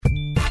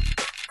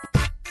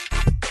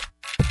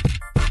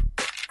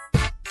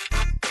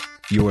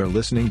You are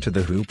listening to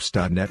the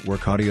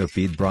Hoops.Network audio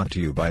feed brought to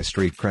you by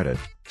Street Credit.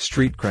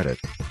 Street Credit.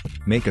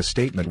 Make a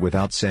statement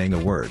without saying a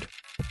word.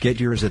 Get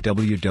yours at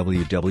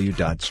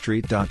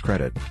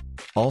www.street.credit.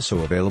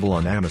 Also available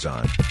on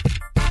Amazon.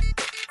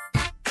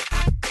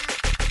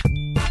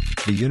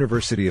 The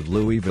University of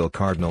Louisville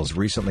Cardinals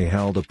recently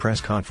held a press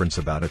conference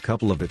about a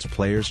couple of its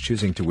players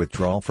choosing to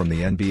withdraw from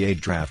the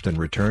NBA draft and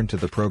return to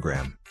the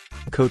program.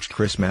 Coach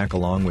Chris Mack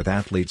along with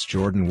athletes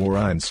Jordan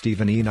Nwora and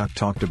Stephen Enoch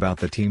talked about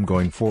the team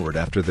going forward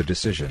after the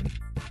decision.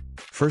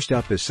 First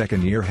up is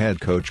second-year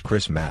head coach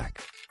Chris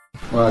Mack.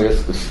 Well, I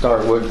guess to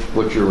start,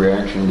 what's your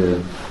reaction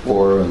to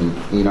Nwora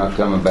and Enoch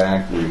coming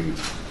back? Were you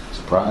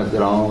surprised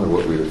at all, or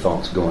what were your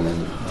thoughts going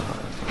in?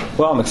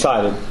 Well, I'm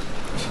excited.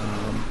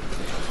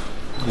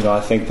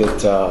 I think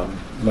that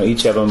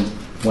each of them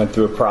went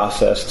through a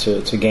process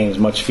to gain as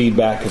much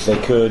feedback as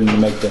they could and to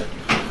make the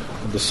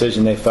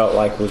decision they felt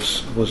like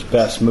was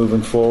best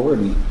moving forward.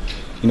 And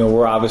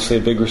we're obviously a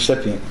big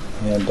recipient,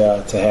 and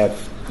to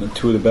have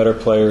two of the better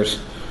players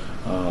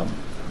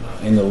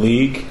in the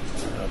league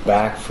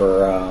back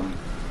for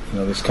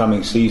this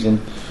coming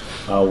season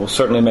will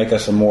certainly make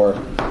us a more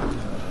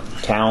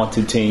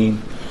talented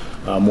team,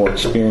 more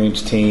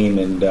experienced team,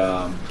 and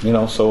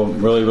so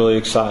I'm really, really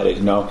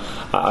excited.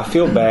 I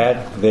feel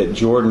bad that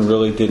Jordan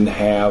really didn't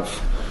have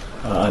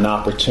an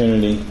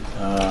opportunity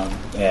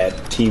at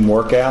team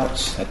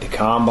workouts, at the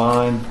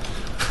combine,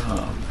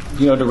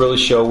 to really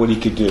show what he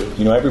could do.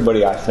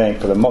 Everybody, I think,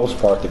 for the most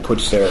part, that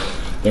puts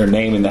their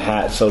name in the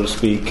hat, so to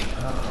speak,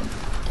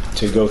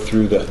 to go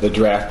through the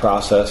draft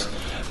process,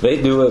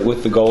 they do it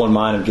with the goal in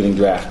mind of getting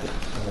drafted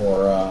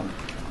or,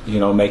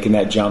 making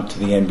that jump to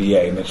the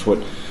NBA. And that's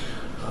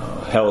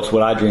it's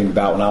what I dreamed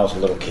about when I was a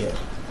little kid.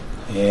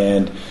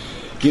 And,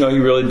 he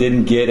really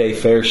didn't get a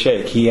fair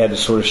shake. He had to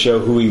sort of show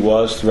who he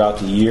was throughout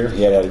the year.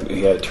 He had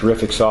a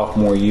terrific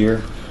sophomore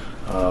year.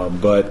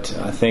 But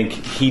I think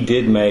he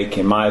did make,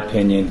 in my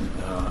opinion,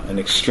 an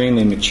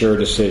extremely mature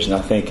decision.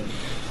 I think,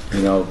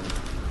 I don't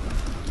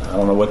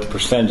know what the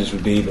percentages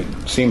would be, but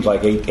it seems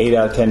like 8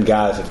 out of 10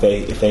 guys,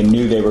 if they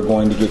knew they were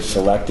going to get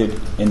selected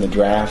in the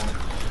draft,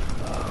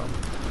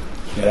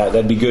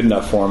 that'd be good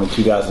enough for him in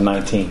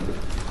 2019.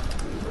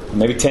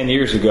 Maybe 10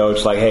 years ago,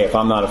 it's like, hey, if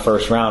I'm not a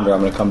first rounder,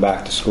 I'm going to come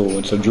back to school.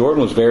 And so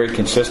Jordan was very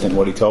consistent in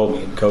what he told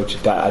me. And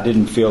Coach, I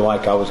didn't feel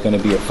like I was going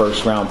to be a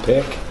first round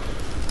pick.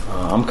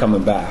 I'm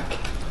coming back.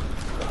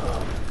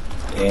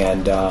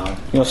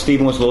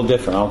 Stephen was a little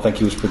different. I don't think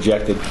he was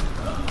projected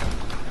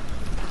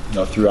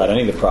throughout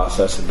any of the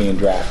process of being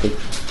drafted.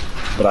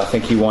 But I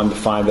think he wanted to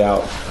find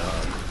out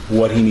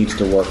what he needs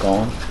to work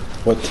on,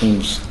 what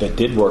teams that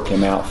did work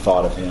him out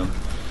thought of him.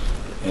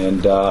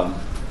 And,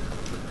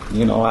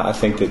 I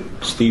think that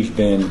Steve's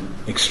been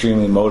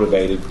extremely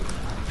motivated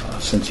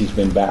since he's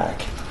been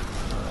back,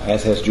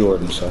 as has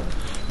Jordan. So,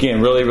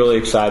 again, really, really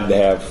excited to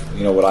have,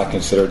 what I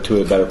consider two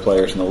of the better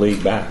players in the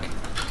league back.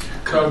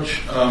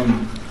 Coach,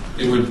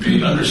 it would be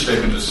an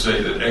understatement to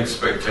say that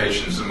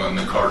expectations among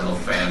the Cardinal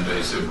fan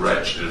base have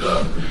ratcheted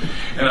up.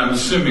 And I'm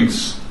assuming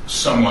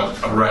somewhat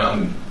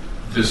around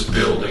this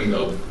building,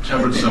 though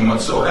tempered somewhat.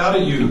 So how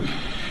do you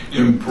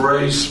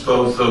embrace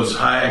both those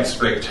high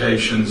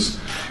expectations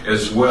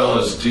as well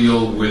as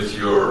deal with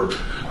your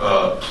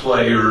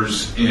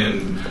players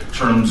in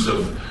terms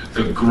of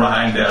the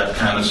grind-out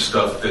kind of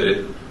stuff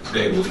that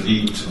they will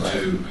need to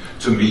do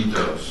to meet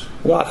those?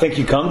 Well, I think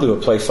you come to a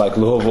place like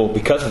Louisville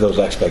because of those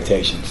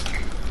expectations.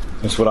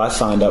 It's what I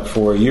signed up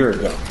for a year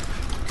ago.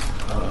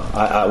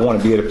 I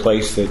want to be at a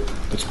place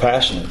that's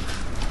passionate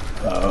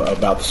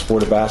about the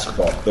sport of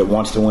basketball, that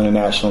wants to win a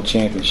national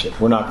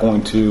championship. We're not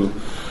going to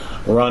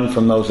run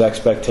from those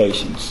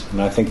expectations.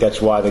 And I think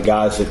that's why the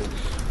guys that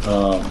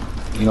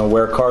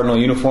wear Cardinal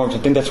uniforms, I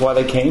think that's why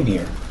they came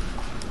here.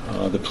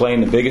 To play in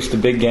the biggest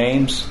of big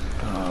games,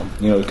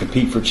 to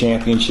compete for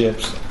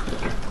championships.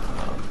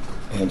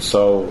 And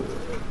so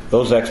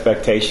those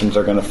expectations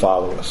are going to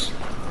follow us.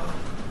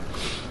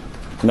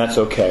 And that's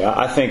okay.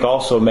 I think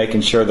also making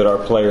sure that our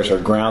players are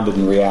grounded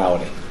in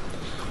reality.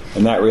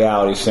 And that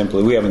reality is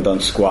simply we haven't done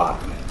squat.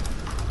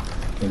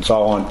 It's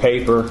all on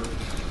paper.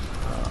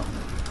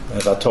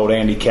 As I told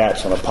Andy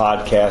Katz on a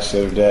podcast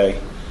the other day,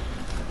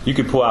 you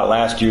could pull out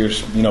last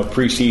year's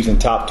preseason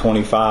top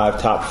 25,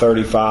 top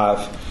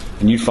 35,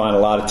 and you'd find a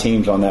lot of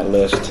teams on that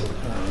list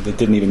that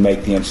didn't even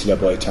make the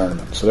NCAA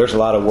tournament. So there's a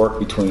lot of work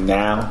between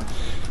now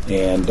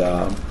and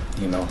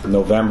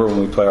November when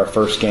we play our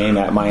first game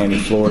at Miami,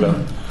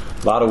 Florida.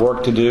 A lot of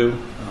work to do.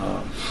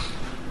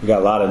 We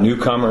got a lot of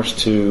newcomers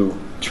to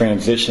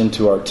transition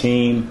to our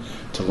team,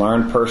 to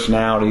learn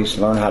personalities,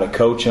 learn how to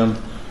coach them,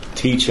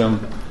 teach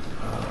them.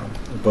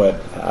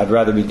 But I'd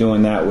rather be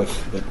doing that with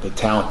the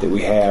talent that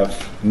we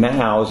have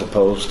now as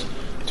opposed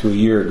to a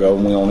year ago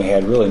when we only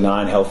had really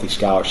 9 healthy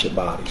scholarship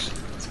bodies.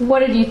 So what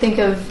did you think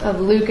of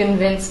Luke and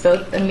Vince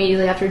both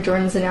immediately after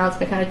Jordan's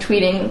announcement, kind of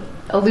tweeting,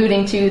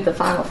 alluding to the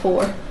Final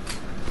Four?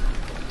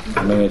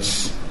 I mean, it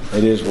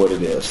is what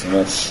it is. And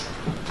that's,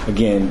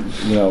 again,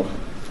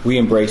 we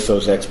embrace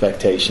those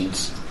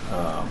expectations.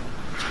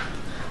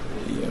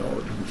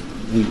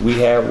 We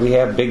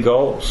have big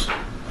goals.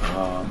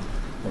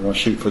 We're going to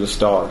shoot for the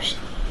stars.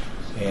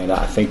 And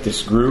I think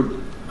this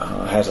group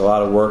has a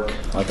lot of work,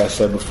 like I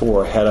said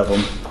before, ahead of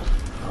them.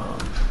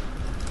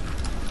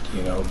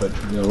 But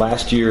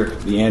last year,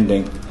 the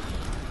ending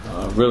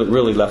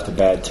really left a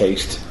bad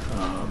taste.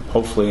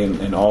 Hopefully,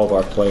 in all of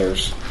our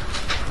players'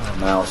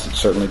 mouths, it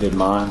certainly did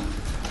mine.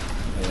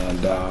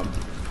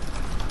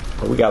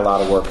 But we got a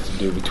lot of work to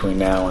do between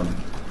now and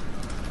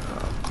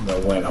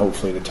when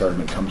hopefully the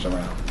tournament comes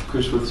around.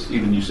 Chris, with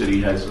Steven, you said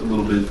he has a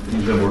little bit.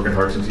 He's been working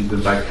hard since he's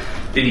been back.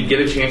 Did he get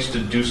a chance to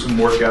do some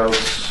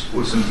workouts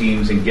with some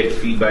teams and get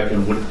feedback?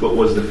 And what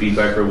was the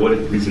feedback, or what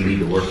does he need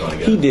to work on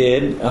again? He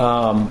did.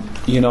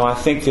 I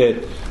think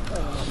that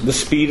the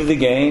speed of the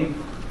game,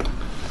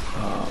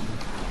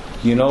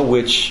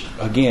 which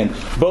again,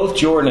 both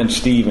Jordan and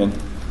Steven,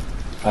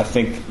 I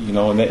think,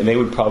 and they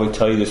would probably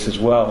tell you this as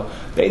well,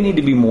 they need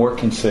to be more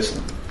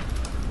consistent.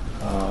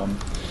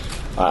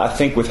 I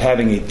think with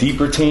having a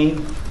deeper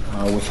team,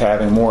 with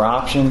having more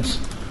options,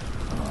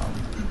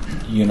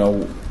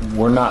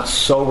 we're not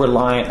so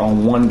reliant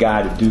on one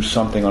guy to do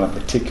something on a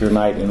particular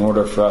night in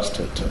order for us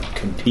to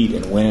compete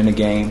and win in a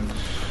game.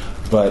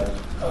 But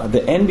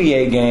the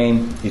NBA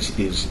game is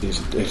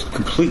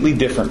completely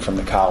different from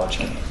the college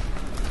game.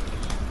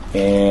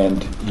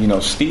 And,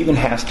 Steven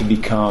has to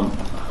become,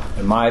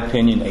 in my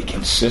opinion, a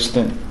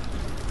consistent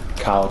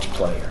college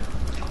player.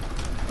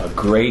 A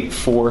great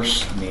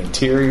force in the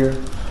interior,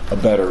 a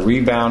better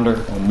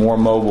rebounder, a more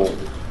mobile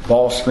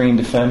ball screen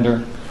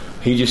defender.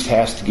 He just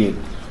has to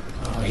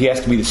he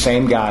has to be the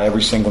same guy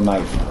every single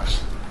night for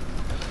us.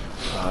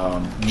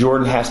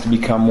 Jordan has to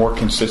become more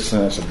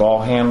consistent as a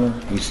ball handler.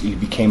 He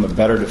became a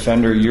better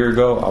defender a year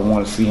ago. I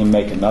want to see him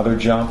make another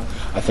jump.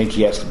 I think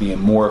he has to be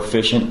more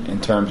efficient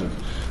in terms of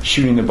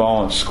shooting the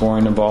ball and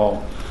scoring the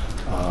ball.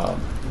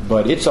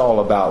 But it's all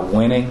about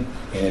winning,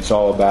 and it's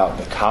all about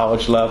the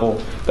college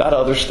level. That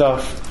other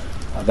stuff,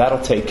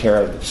 that'll take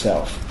care of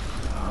itself.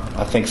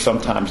 I think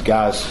sometimes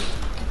guys,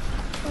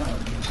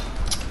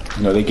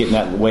 they get in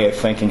that way of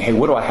thinking, hey,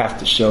 what do I have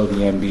to show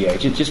the NBA?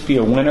 Just be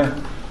a winner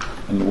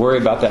and worry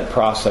about that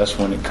process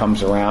when it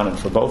comes around. And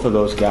for both of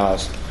those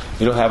guys,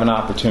 it'll have an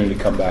opportunity to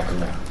come back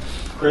around.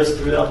 Chris,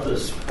 throughout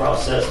this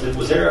process,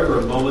 was there ever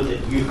a moment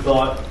that you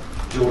thought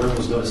Jordan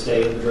was going to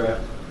stay in the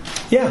draft?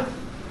 Yeah,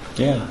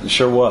 it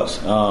sure was.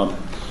 But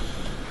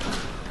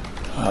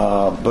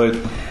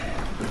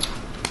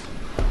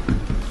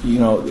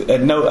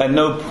at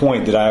no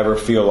point did I ever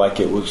feel like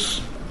it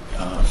was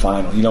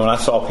final. When I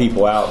saw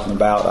people out and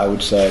about, I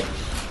would say,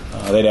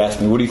 they'd ask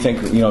me, what do you think,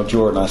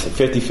 Jordan? I said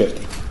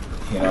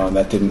 50-50, and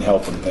that didn't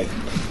help them.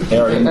 They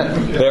already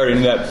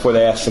knew that before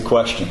they asked the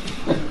question.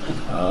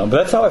 But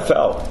that's how I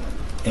felt.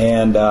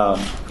 And,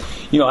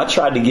 I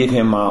tried to give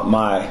him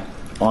my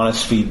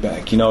honest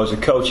feedback. As a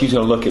coach, he's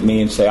going to look at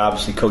me and say,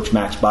 obviously, Coach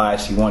Mack's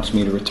biased. He wants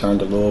me to return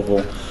to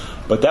Louisville.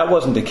 But that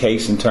wasn't the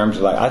case in terms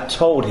of, I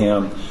told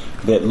him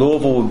that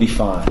Louisville would be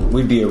fine.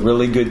 We'd be a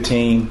really good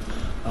team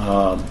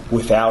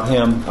without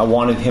him. I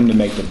wanted him to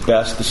make the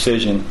best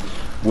decision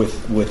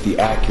with the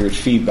accurate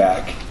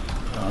feedback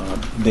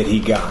that he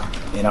got.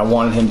 And I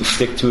wanted him to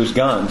stick to his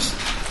guns.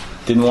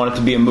 Didn't want it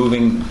to be a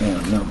moving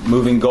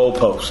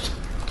goalpost.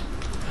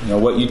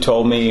 What you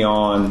told me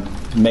on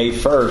May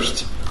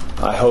 1st,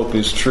 I hope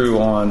is true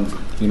on,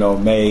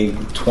 May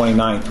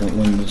 29th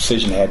when the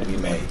decision had to be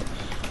made,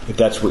 if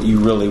that's what you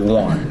really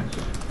want.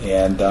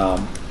 And,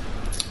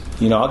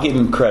 I'll give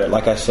him credit.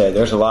 Like I said,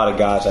 there's a lot of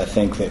guys I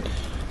think that,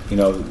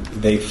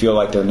 they feel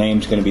like their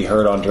name's going to be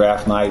heard on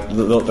draft night.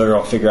 They're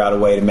going to figure out a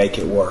way to make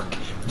it work.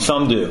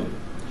 Some do.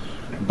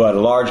 But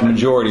a large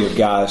majority of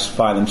guys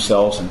find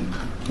themselves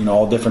in,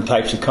 all different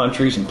types of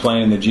countries and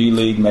playing in the G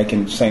League,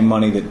 making the same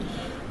money that,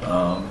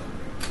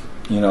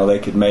 they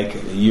could make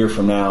a year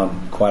from now,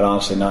 and quite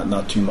honestly,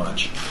 not too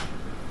much.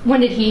 When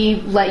did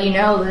he let you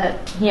know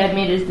that he had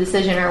made his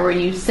decision, or were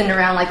you sitting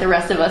around like the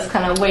rest of us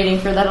kind of waiting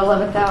for that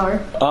 11th hour?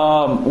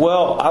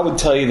 Well, I would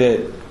tell you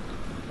that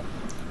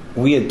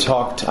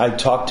I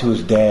talked to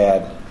his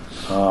dad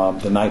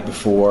the night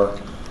before.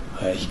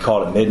 He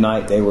called at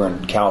midnight. They were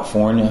in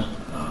California.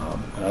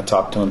 And I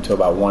talked to him till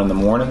about 1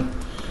 a.m.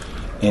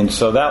 And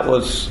so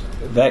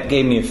that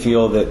gave me a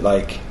feel that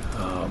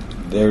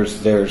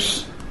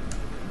there's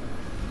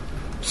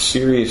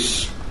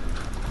serious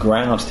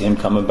grounds to him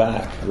coming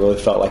back. I really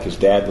felt like his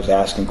dad was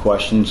asking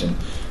questions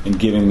and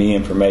giving me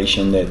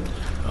information that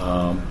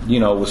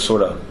was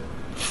sort of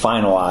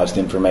finalized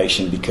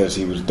information because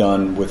he was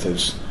done with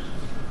his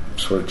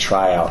sort of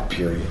tryout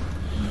period.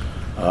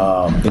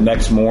 The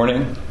next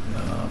morning,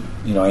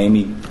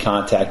 Amy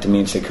contacted me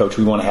and said, Coach,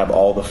 we want to have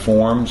all the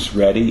forms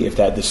ready if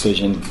that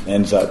decision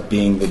ends up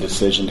being the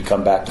decision to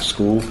come back to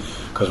school,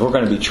 because we're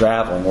going to be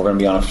traveling. We're going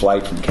to be on a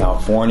flight from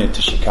California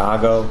to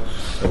Chicago,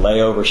 the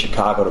layover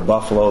Chicago to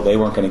Buffalo. They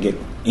weren't going to get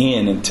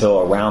in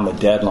until around the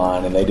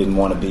deadline, and they didn't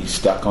want to be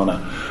stuck on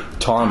a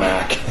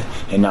tarmac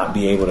and not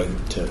be able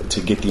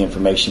to get the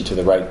information to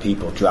the right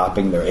people,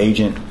 dropping their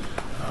agent,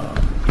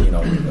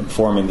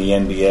 informing the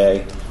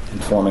NBA,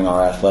 informing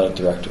our athletic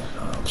director.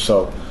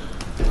 So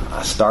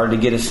I started to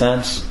get a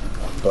sense,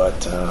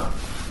 but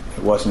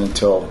it wasn't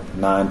until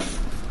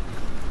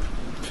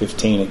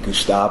 9:15 at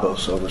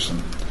Gustavo's over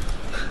some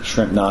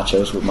shrimp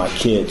nachos with my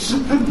kids,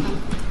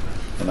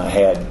 and I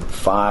had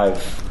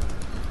 5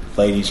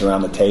 ladies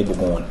around the table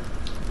going.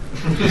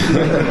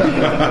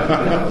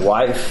 My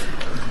wife,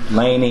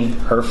 Lainey,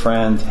 her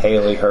friend,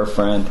 Haley, her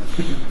friend.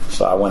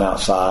 So I went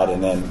outside,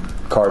 and then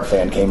Card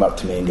fan came up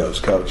to me and goes,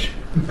 "Coach."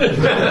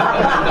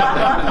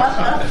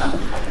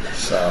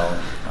 So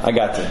I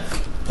got to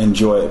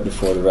enjoy it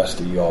before the rest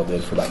of you all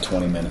did for about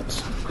 20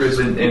 minutes. Chris,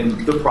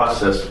 and the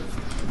process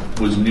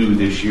was new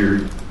this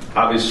year.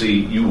 Obviously,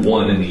 you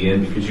won in the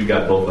end because you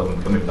got both of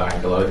them coming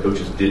back. A lot of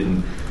coaches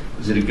didn't.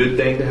 Is it a good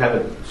thing to have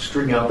it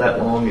string out that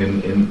long?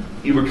 And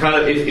you were kind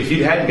of, if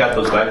you hadn't got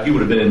those back, you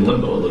would have been in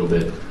limbo a little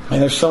bit.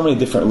 And there's so many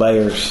different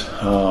layers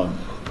to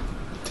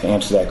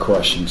answer that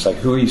question. It's like,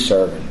 who are you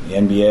serving? The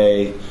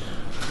NBA,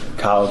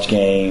 college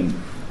game,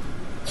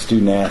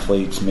 student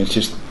athletes. I mean, it's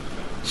just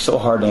so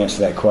hard to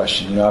answer that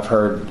question. You know, I've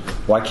heard,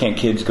 why can't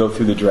kids go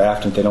through the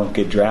draft, and if they don't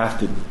get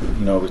drafted,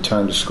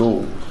 return to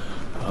school?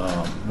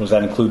 Does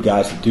that include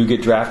guys that do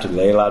get drafted? Are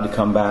they allowed to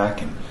come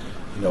back? And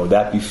would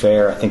that be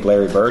fair? I think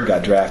Larry Bird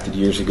got drafted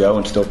years ago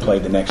and still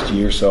played the next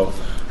year. So,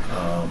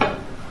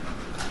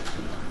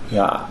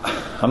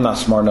 I'm not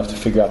smart enough to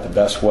figure out the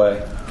best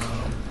way.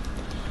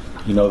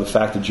 The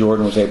fact that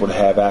Jordan was able to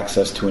have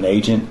access to an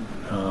agent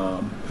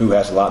who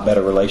has a lot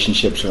better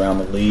relationships around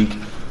the league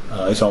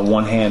is on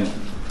one hand,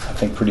 I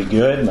think, pretty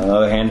good. And on the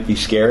other hand, it'd be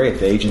scary if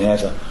the agent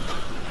has a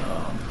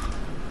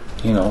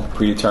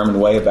predetermined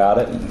way about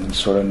it and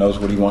sort of knows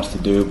what he wants to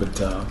do. But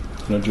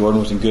Jordan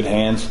was in good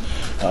hands.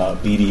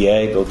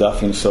 BDA, Bill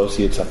Duffy and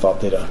Associates, I thought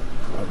did a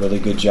really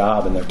good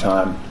job in their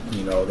time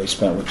they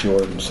spent with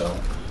Jordan. So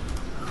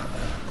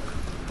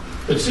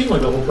it seemed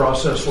like the whole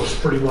process was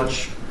pretty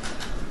much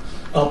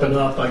up and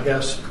up, I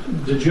guess.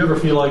 Did you ever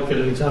feel like at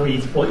any time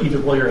either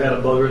player had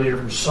a bug in there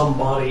from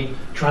somebody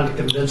trying to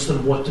convince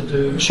them what to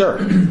do? Sure.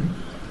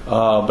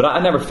 But I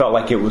never felt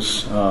like it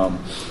was,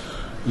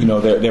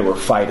 they were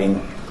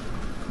fighting.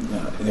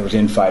 There was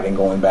infighting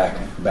going back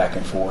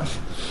and forth.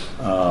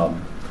 I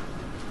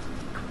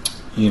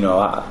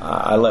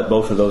let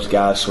both of those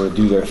guys sort of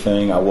do their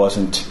thing. I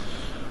wasn't.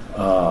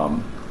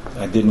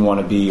 I didn't want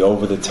to be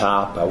over the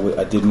top.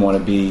 I didn't want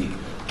to be,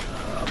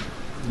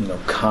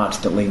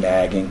 constantly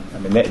nagging. I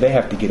mean, they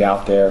have to get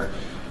out there,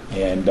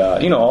 and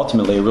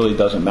ultimately, it really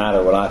doesn't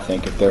matter what I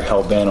think if they're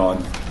hell bent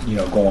on,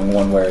 going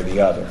one way or the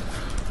other.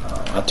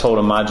 I told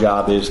them my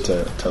job is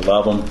to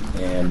love them,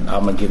 and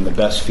I'm going to give them the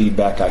best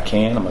feedback I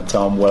can. I'm going to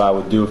tell them what I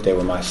would do if they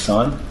were my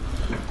son.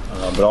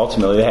 But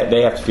ultimately,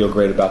 they have to feel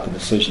great about the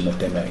decision that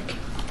they make.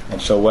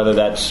 And so whether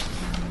that's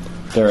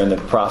they're in the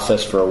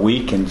process for a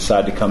week and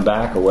decide to come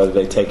back, or whether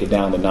they take it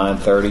down to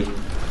 9:30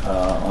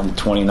 on the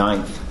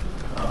 29th,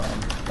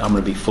 I'm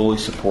going to be fully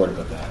supportive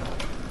of that.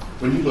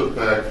 When you look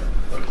back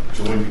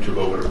to when you took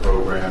over the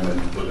program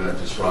and looking at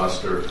this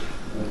roster,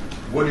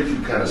 what did you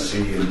kind of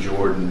see in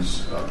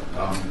Jordan's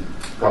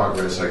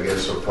progress, I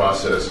guess, or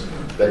process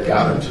that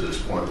got him to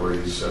this point where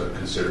he's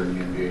considering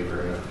the NBA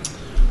draft?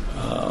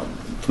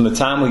 From the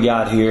time we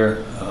got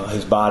here,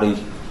 his body,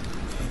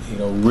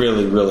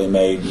 really, really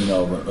made,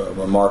 a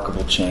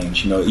remarkable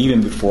change. Even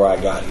before I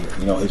got here,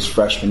 his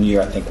freshman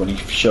year, I think when he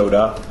showed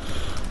up,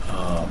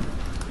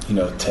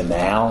 to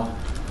now,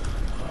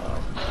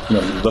 he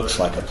looks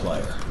like a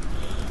player.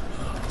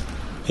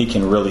 He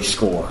can really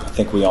score. I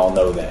think we all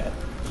know that.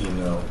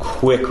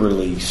 Quick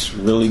release,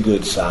 really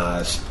good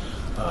size.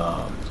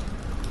 I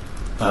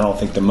don't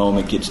think the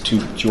moment gets too.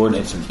 Jordan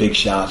hit some big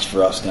shots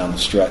for us down the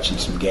stretch in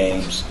some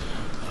games.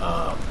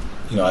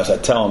 As I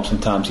tell him,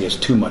 sometimes he has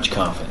too much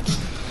confidence.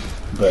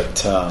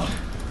 But I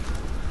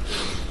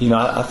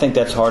think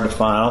that's hard to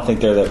find. I don't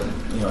think there are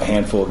a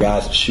handful of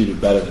guys that shoot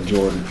it better than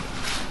Jordan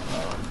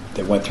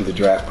that went through the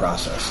draft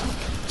process,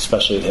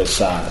 especially at his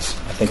size.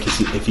 I think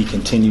if he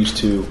continues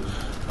to,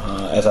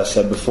 as I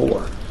said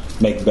before,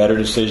 make better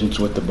decisions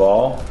with the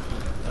ball,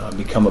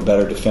 become a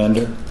better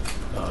defender,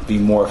 be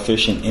more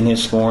efficient in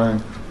his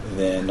scoring,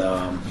 then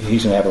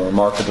he's going to have a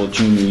remarkable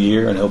junior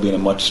year, and he'll be in a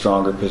much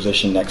stronger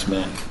position next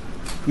May.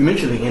 You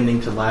mentioned the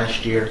ending to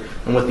last year,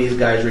 and with these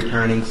guys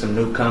returning, some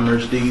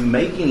newcomers, do you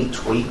make any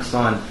tweaks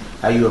on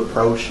how you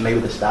approach maybe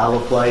the style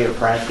of play or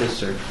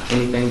practice or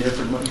anything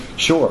differently?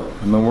 Sure.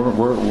 I mean, we're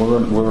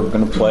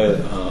going to play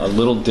a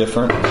little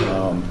different.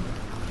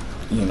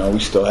 We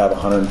still have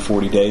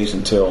 140 days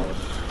until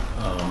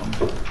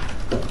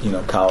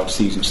college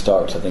season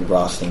starts. I think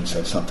Rothstein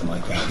said something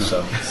like that.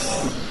 So,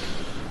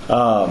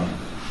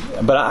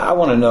 but I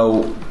want to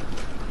know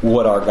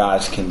what our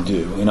guys can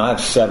do. I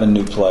have 7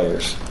 new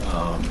players.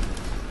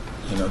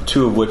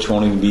 2 of which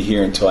won't even be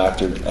here until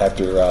after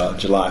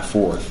July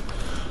 4th.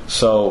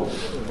 So,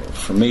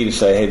 for me to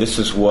say, hey, this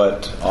is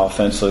what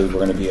offensively we're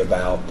going to be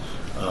about.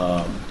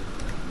 I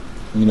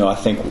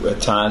think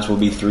at times we'll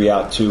be 3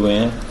 out, 2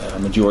 in.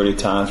 Majority of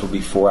times we'll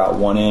be 4 out,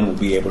 1 in. We'll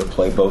be able to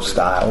play both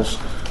styles.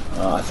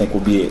 I think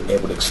we'll be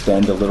able to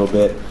extend a little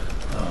bit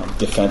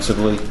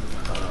defensively,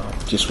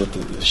 just with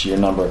the sheer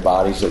number of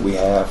bodies that we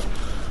have.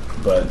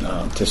 But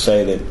to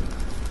say that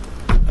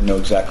I know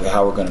exactly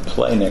how we're going to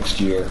play next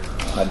year,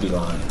 I'd be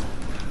lying.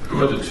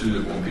 Who are the two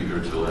that won't be here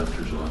till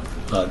after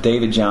July?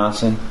 David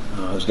Johnson,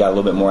 who's got a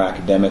little bit more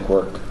academic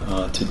work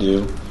to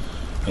do,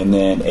 and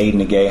then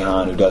Aiden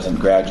Agahan, who doesn't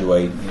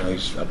graduate.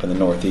 He's up in the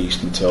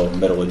Northeast until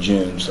middle of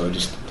June, so he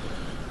just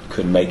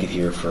couldn't make it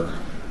here for,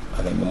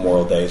 I think,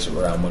 Memorial Day is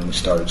around when we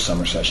started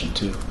summer session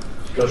 2.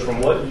 Coach,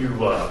 from what you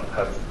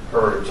have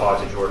heard or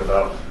talked to Jordan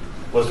about,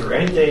 was there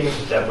anything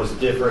that was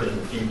different in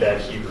the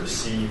feedback he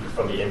received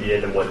from the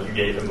NBA than what you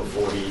gave him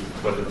before he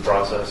went through the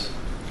process?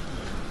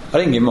 I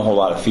didn't give him a whole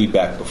lot of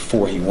feedback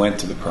before he went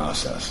to the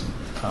process.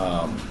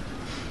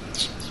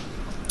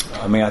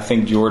 I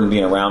think Jordan,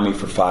 being around me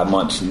for 5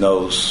 months,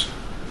 knows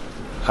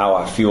how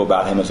I feel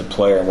about him as a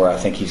player and where I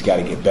think he's got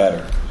to get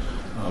better.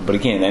 But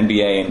again,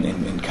 NBA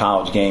and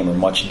college game are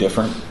much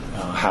different.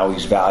 How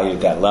he's valued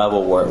at that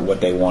level, what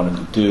they want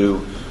him to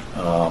do.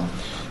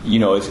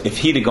 If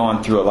he'd have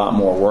gone through a lot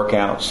more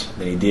workouts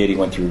than he did, he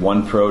went through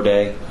one pro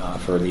day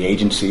for the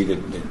agency that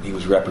he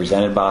was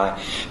represented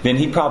by, then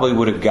he probably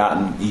would have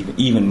gotten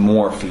even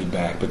more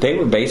feedback. But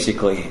they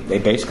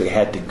basically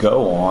had to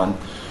go on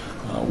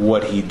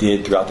what he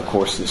did throughout the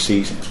course of the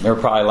season. There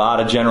were probably a lot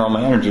of general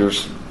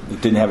managers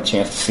that didn't have a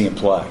chance to see him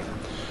play.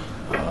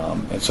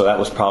 And so that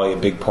was probably a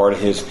big part of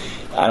his.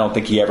 I don't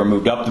think he ever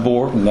moved up the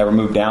board and never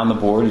moved down the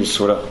board. He just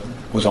sort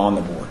of was on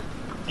the board.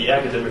 The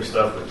academic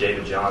stuff with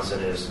David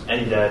Johnson, is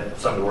any of that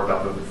something to worry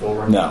about moving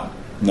forward? No.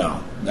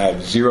 I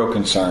have zero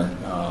concern,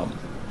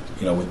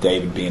 with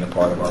David being a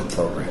part of our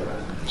program.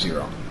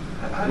 Zero.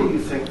 How do you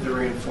think the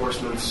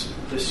reinforcements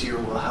this year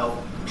will help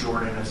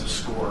Jordan as a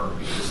scorer?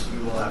 Because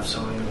you will have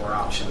so many more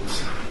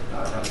options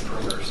around the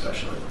perimeter,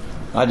 especially.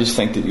 I just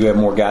think that you have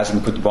more guys that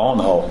can put the ball in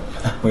the hole.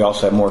 We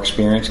also have more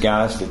experienced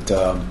guys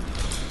that,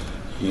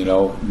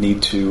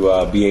 need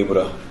to be able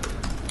to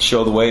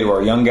show the way to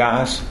our young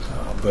guys.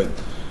 But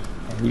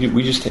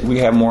we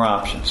have more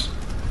options.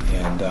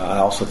 And I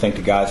also think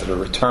the guys that are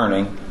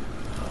returning,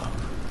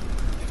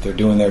 if they're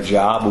doing their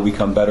job, will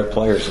become better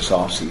players this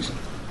offseason.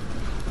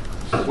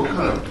 What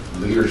kind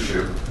of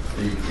leadership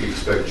do you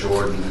expect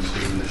Jordan and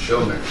Stephen to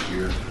show next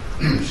year?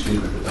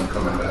 With them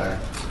coming back.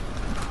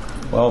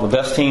 Well, the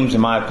best teams, in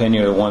my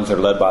opinion, are the ones that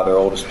are led by their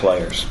oldest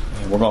players.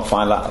 And we're going to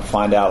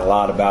find out a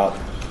lot about,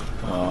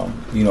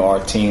 our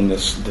team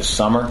this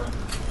summer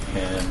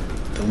and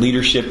the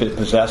leadership it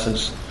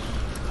possesses.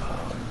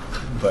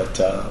 But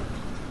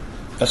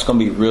that's going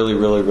to be really,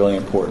 really, really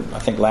important. I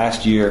think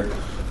last year,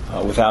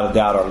 without a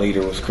doubt, our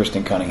leader was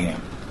Kristen Cunningham.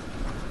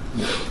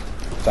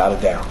 Without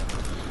a doubt.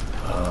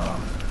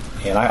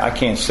 And I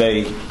can't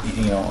say,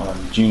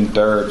 on June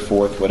 3rd,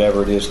 4th,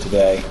 whatever it is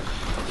today,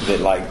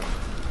 that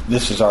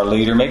this is our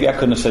leader. Maybe I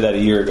couldn't have said that a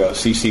year ago.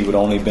 CeCe would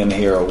only have been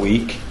here a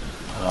week.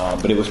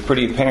 But it was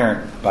pretty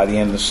apparent by the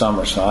end of the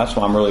summer. So that's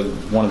why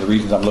one of the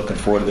reasons I'm looking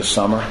forward to this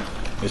summer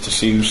is to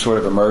see who sort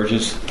of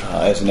emerges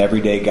as an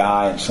everyday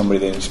guy and somebody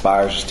that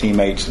inspires his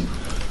teammates. And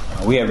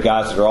we have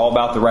guys that are all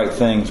about the right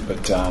things,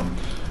 but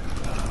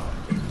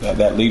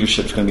that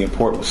leadership is going to be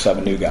important with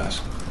 7 new guys.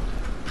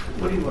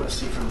 What do you want to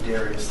see from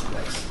Darius the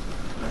next,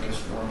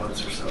 4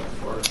 months or so?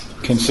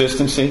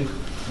 Consistency,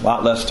 a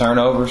lot less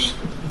turnovers,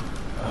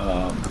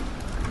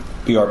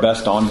 be our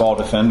best on-ball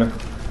defender.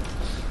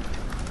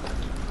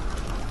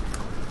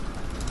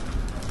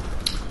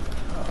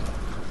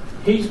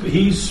 I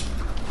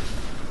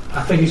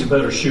think he's a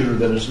better shooter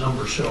than his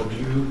numbers show.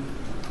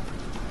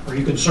 Are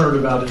you concerned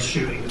about his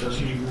shooting? Does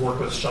he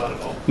work with a shot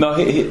at all? No,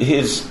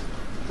 his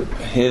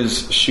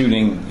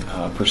shooting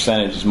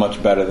percentage is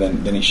much better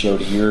than he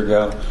showed a year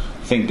ago.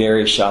 I think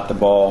Darius shot the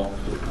ball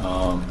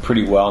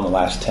pretty well in the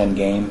last 10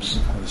 games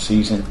of the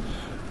season.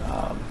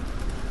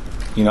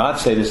 I'd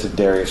say this if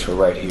Darius were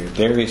right here.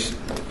 Darius,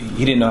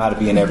 he didn't know how to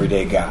be an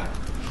everyday guy.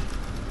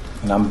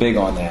 And I'm big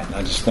on that. And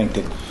I just think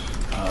that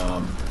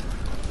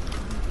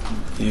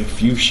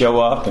if you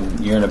show up and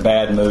you're in a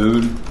bad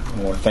mood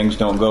or things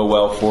don't go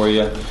well for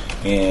you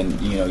and,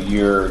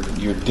 you're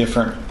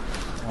different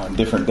on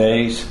different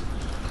days,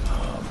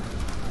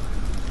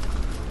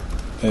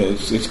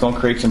 it's going to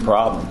create some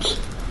problems.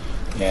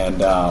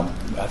 And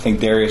I think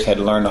Darius had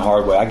to learn the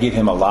hard way. I give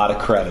him a lot of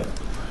credit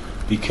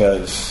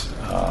because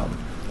a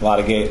lot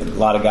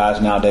of guys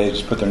nowadays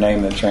just put their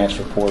name in the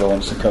transfer portal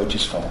and it's the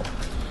coach's fault.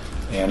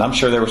 And I'm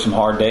sure there were some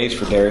hard days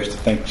for Darius to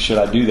think, should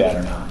I do that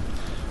or not?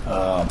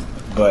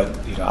 But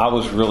I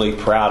was really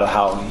proud of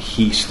how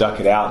he stuck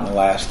it out in the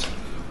last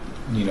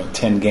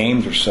 10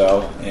 games or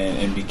so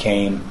and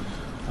became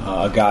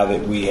a guy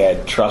that we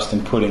had trust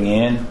in putting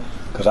in,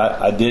 because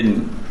I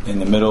didn't in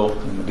the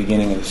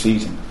beginning of the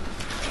season.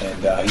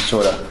 And he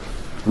sort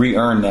of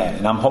re-earned that.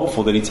 And I'm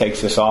hopeful that he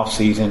takes this off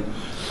season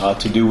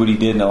to do what he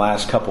did in the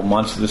last couple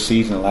months of the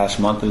season, the last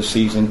month of the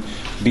season,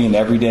 be an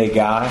everyday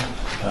guy,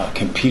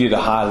 compete at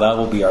a high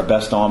level, be our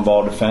best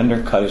on-ball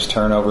defender, cut his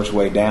turnovers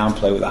way down,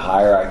 play with a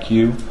higher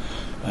IQ,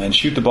 and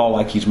shoot the ball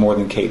like he's more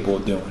than capable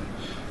of doing.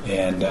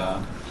 And,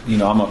 I'm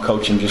going to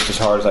coach him just as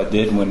hard as I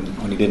did when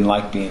he didn't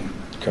like being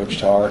coached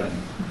hard. And,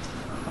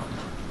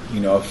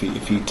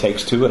 if he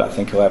takes to it, I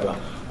think he'll have a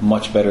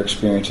much better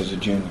experience as a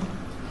junior.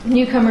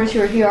 newcomers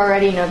who are here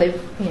already,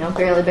 they've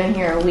barely been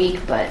here a week,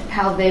 but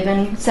how have they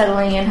been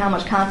settling in? How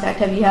much contact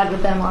have you had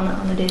with them on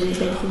a daily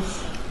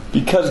basis?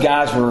 Because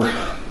guys were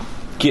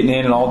getting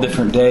in on all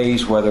different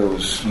days, whether it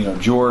was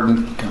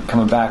Jordan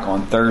coming back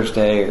on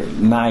Thursday or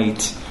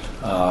night.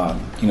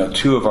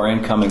 2 of our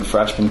incoming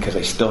freshmen, because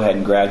they still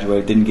hadn't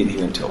graduated, didn't get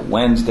here until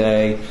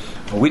Wednesday.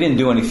 We didn't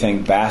do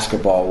anything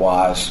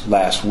basketball-wise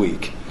last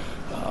week.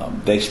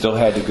 They still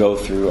had to go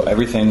through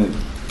everything it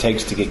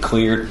takes to get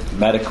cleared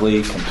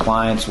medically,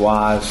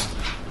 compliance-wise,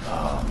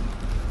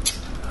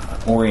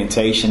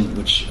 orientation,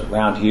 which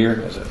around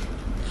here as a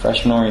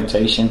freshman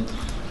orientation,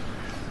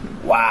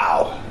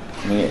 wow.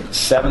 I mean,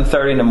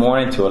 7:30 in the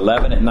morning to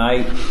 11 at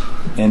night,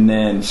 and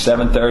then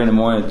 7:30 in the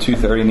morning to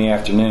 2:30 in the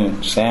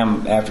afternoon.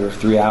 Sam, after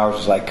 3 hours,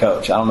 was like,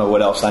 "Coach, I don't know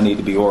what else I need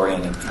to be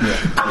oriented."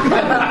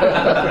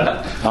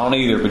 I don't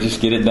either, but just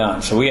get it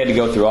done. So we had to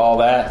go through all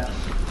that,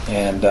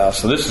 and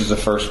so this is the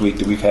first week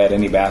that we've had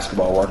any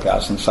basketball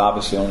workouts, and it's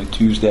obviously only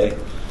Tuesday.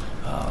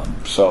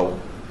 So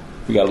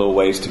we got a little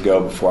ways to go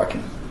before I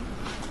can,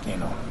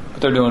 But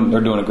they're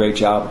doing a great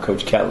job with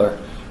Coach Kettler.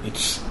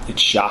 It's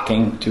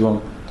shocking to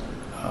them.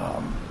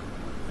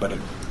 But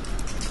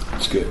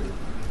it's good.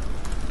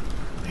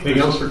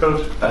 Anything else for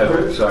Coach?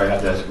 Sorry, I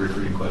have to ask a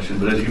recruiting question.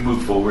 But as you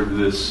move forward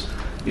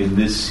in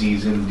this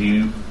season,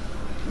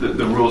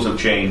 the rules have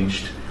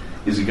changed.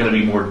 Is it going to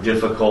be more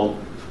difficult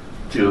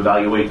to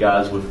evaluate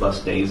guys with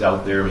less days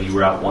out there? I mean, you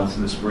were out once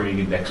in the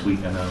spring, and next week,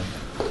 I know.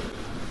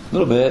 A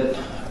little bit.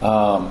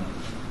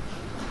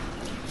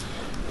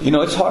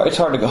 It's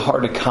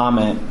hard to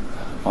comment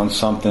on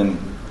something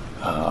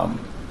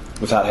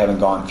without having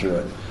gone through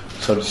it.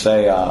 So to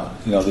say,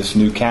 this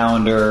new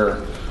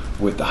calendar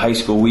with the high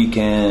school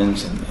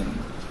weekends, and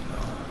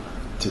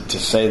to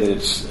say that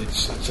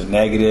it's a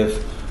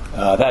negative,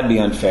 that'd be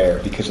unfair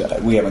because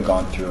we haven't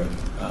gone through it.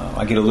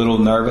 I get a little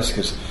nervous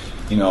because,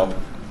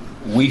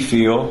 we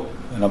feel,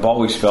 and I've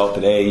always felt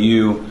that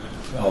AAU,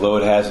 although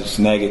it has its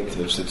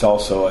negatives, it's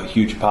also a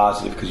huge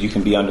positive because you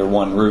can be under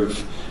one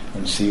roof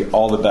and see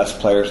all the best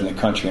players in the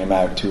country in a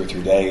matter of 2 or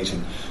 3 days.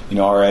 And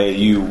our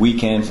AAU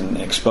weekends and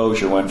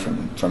exposure went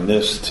from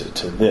this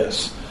to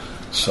this.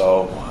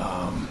 So,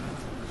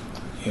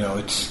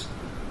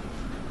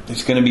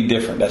 it's going to be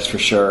different, that's for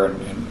sure.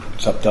 And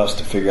it's up to us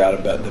to figure out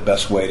about the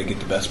best way to get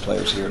the best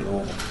players here at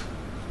Louisville.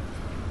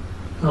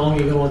 How long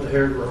are you going to let the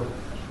hair grow?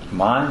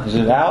 Mine? Is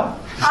it out?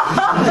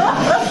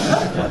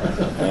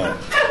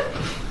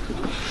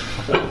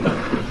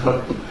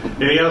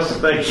 Anything else?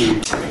 Thank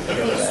you.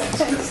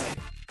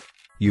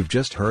 You've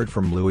just heard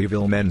from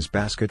Louisville men's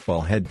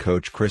basketball head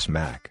coach Chris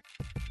Mack.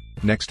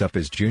 Next up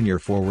is junior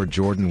forward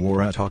Jordan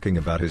Nwora talking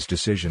about his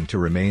decision to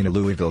remain a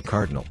Louisville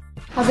Cardinal.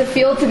 How's it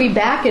feel to be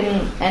back,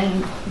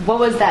 and what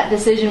was that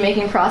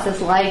decision-making process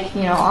like,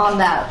 on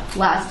that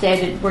last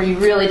day? Were you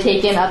really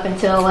taken up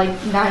until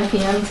 9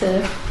 p.m.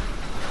 to...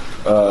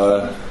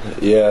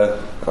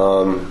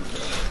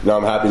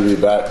 I'm happy to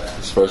be back.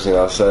 That's the first thing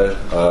I'll say.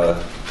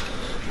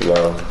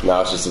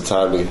 Now it's just the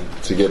time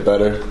to get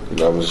better.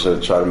 I'm just going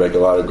to try to make a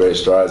lot of great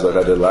strides like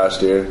I did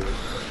last year.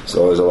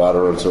 So there's a lot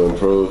of room to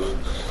improve.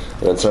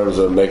 And in terms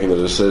of making the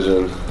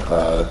decision,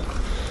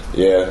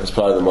 it's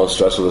probably the most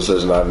stressful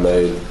decision I've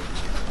made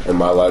in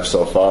my life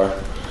so far.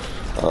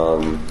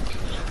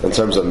 In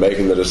terms of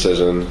making the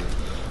decision,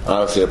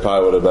 honestly, it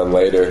probably would have been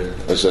later.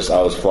 It's just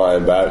I was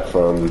flying back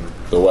from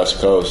the West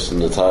Coast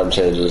and the time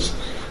changes.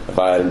 If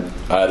I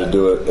had to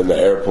do it in the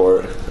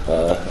airport,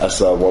 I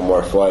still had one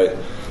more flight.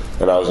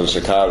 And I was in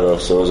Chicago,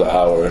 so it was an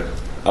hour.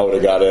 I would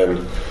have got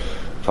in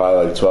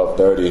probably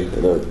 12:30,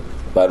 and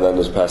by then it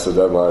was past the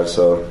deadline,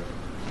 so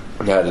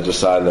I had to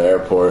decide in the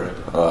airport.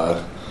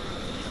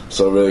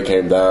 So it really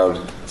came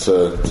down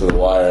to the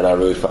wire, and I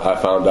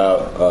found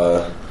out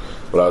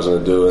what I was going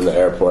to do in the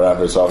airport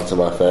after talking to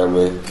my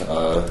family,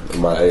 and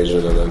my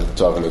agent, and then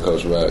talking to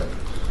Coach Mack.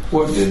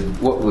 What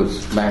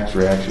was Mack's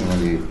reaction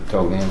when you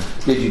told him?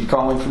 Did you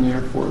call him from the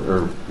airport,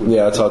 or?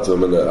 Yeah, I talked to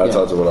him I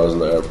talked to him when I was in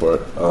the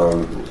airport.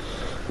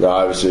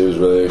 Obviously he was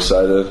really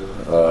excited.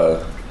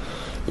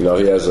 He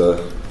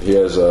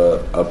has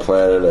a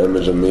plan and an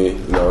image of me,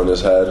 in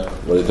his head,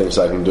 what he thinks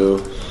I can do,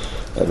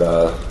 and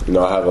I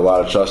have a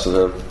lot of trust in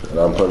him, and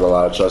I'm putting a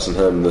lot of trust in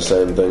him. And the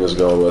same thing is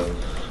going with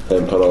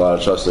him putting a lot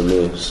of trust in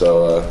me.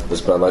 So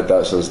it's been like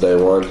that since day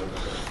one.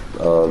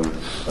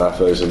 I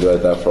feel he's gonna be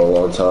like that for a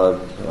long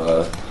time.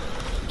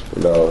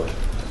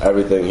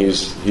 Everything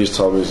he's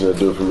told me he's gonna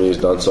do for me, he's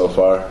done so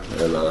far,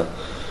 and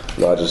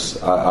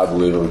I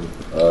believe him.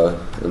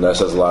 And that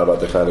says a lot about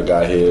the kind of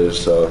guy he is.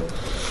 So,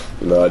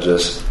 I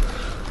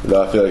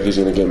feel like he's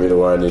going to get me to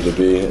where I need to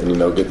be and,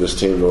 get this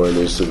team to where it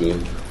needs to be.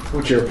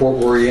 Which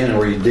airport were you in?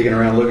 Were you digging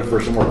around looking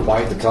for somewhere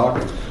quiet to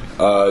talk?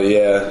 I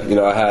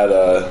had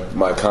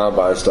my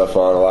combine stuff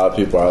on. A lot of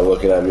people are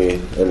looking at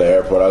me in the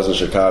airport. I was in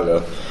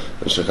Chicago.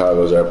 In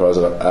Chicago's airport. I was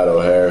at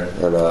O'Hare.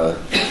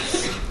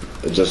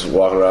 And just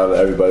walking around,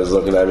 everybody's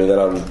looking at me. Then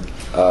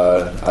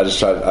I just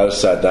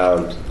sat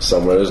down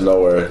somewhere. There's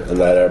nowhere in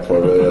that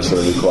airport really that's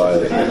going to be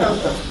quiet.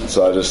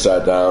 So I just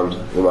sat down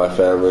with my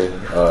family.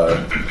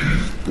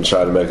 and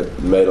tried to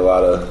made a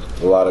lot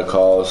of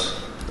calls,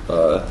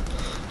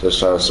 just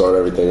trying to sort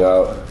everything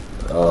out,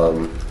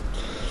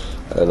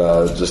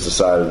 and just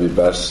decided it'd be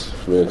best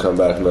for me to come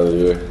back another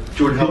year.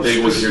 Jordan, how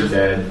big was your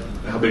dad?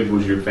 How big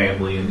was your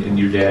family and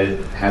your dad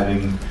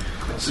having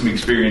some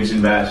experience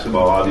in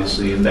basketball,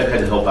 obviously, and that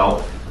had to help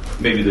out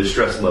maybe the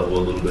stress level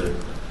a little bit?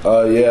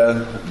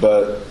 Yeah,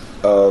 but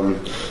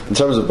in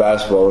terms of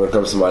basketball, when it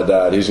comes to my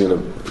dad, he's going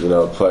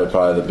to play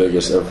probably the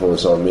biggest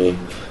influence on me.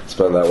 It's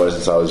been that way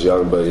since I was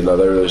young, but they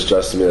really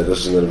stressed to me that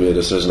this is going to be a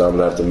decision I'm going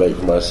to have to make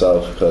for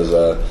myself, because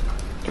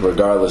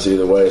regardless,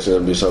 either way, it's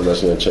going to be something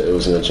that's going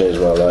to change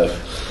my life.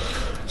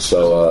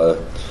 So,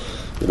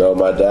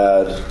 my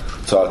dad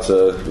talked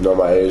to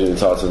my agent,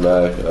 talked to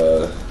Mac.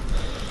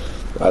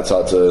 I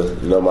talked to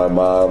my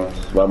mom.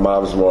 My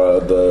mom's more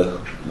of the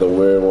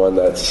weird one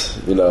that's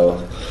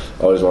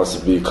always wants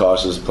to be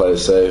cautious, play it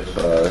safe.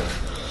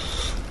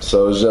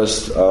 So it was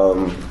just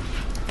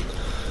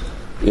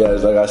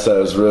like I said,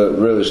 it was really,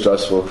 really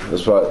stressful. It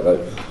was probably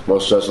like the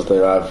most stressful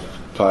thing I've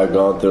probably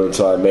gone through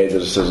until I made the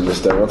decision to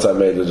stay. Once I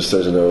made the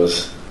decision, it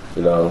was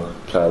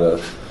kind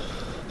of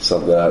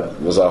something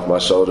that was off my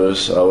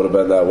shoulders. I would have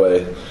been that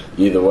way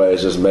either way.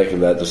 It's just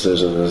making that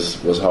decision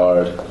was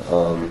hard.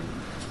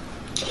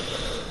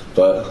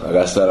 But like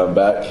I said, I'm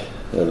back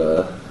and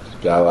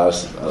got a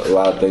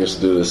lot of things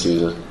to do this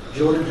season.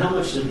 Jordan, how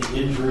much did the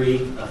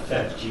injury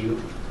affect you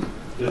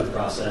through the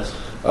process?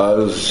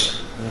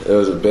 It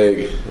was a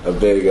big.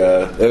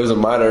 It was a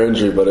minor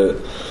injury, but it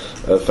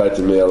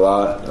affected me a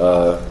lot.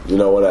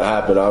 When it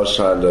happened, I was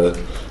trying to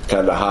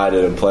kind of hide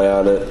it and play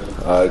on it.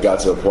 It got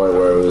to a point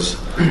where it was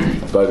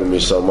bugging me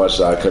so much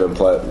that I couldn't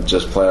play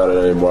on it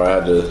anymore. I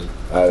had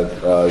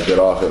to get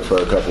off it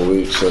for a couple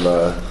weeks, and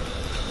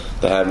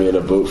they had me in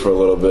a boot for a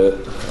little bit.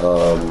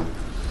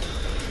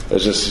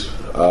 It's just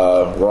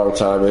wrong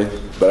timing,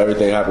 but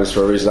everything happens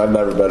for a reason. I've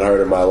never been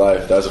hurt in my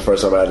life. That's the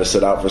first time I had to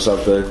sit out for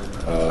something.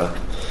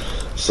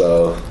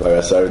 So, like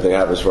I said, everything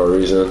happens for a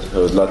reason. It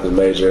was nothing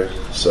major.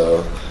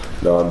 So,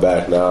 I'm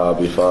back now. I'll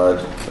be fine.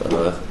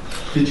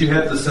 Did you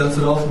have the sense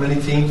at all from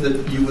any teams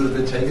that you would have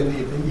been taken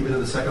even in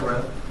the second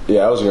round?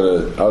 Yeah, I was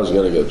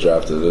gonna get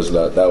drafted.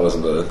 That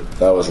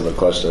wasn't a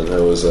question. It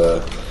was.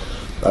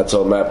 I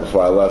told Matt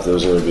before I left it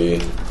was gonna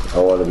be. I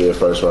wanted to be a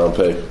first round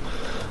pick.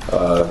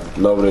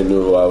 Nobody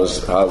knew who I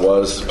was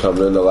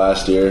coming into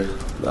last year.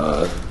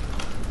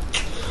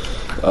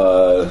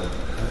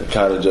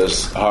 Kind of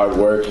just hard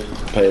work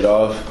paid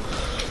off.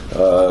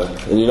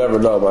 And you never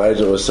know. My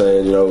agent was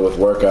saying, with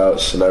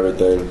workouts and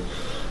everything,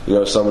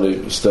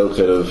 somebody still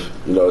could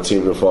have, a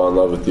team could fall in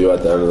love with you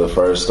at the end of the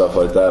first, stuff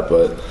like that.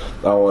 But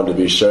I wanted to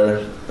be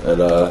sure.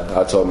 And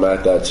I told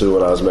Mac that too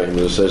when I was making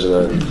the decision.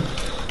 And,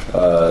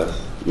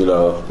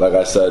 like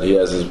I said, he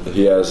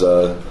has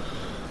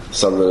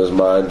something in his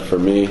mind for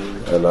me.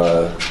 And,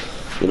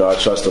 I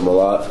trust him a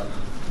lot.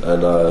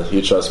 And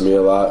he trusts me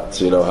a lot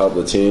to, help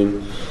the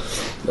team.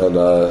 And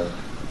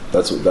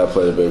that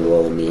played a big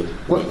role in me.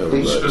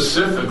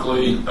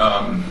 Specifically,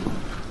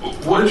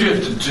 what did you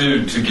have to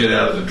do to get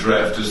out of the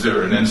draft? Is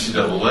there an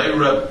NCAA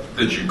rep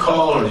that you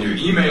call, or do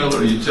you email, or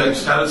do you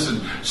text? How does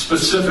it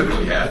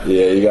specifically happen?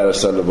 Yeah, you got to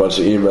send a bunch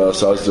of emails.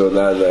 So I was doing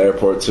that in the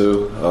airport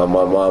too.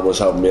 My mom was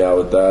helping me out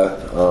with that.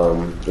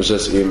 It was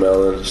just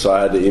emailing. So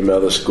I had to email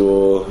the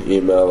school,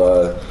 email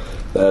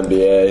the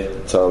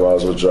NBA, tell them I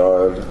was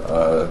withdrawing,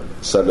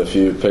 send a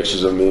few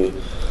pictures of me.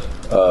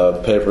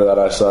 Paper that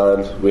I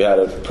signed, we had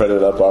it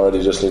printed up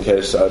already just in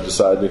case I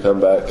decided to come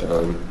back.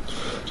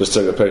 Just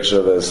took a picture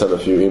of it and sent a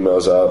few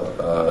emails out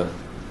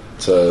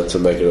to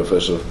make it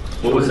official.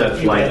 What was that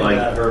flight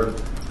like?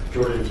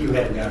 Jordan, if you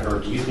hadn't got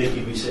hurt, do you think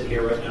you'd be sitting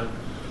here right now?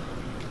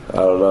 I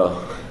don't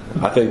know.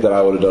 I think that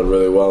I would have done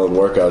really well in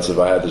workouts if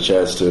I had the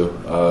chance to.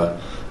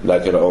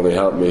 That could have only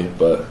helped me.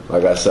 But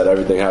like I said,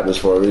 everything happens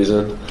for a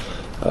reason.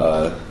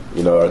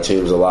 Our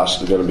team's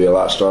going to be a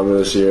lot stronger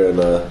this year, and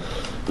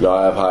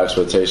I have high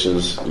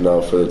expectations,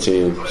 for the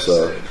team,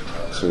 so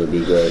it's going to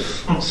be great.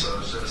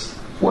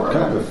 What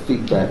kind of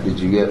feedback did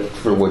you get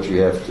for what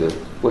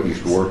you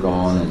should work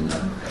on, and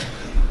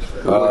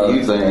what do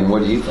you think? And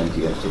what do you think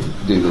you have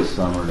to do this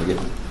summer to get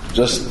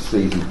just the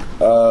season?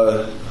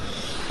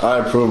 I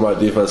improved my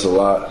defense a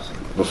lot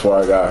before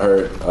I got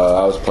hurt.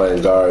 I was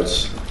playing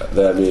guards.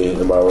 They had me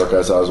in my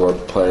workouts. I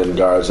was playing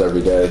guards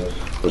every day,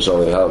 which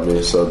only helped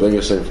me. So the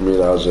biggest thing for me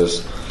now is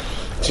just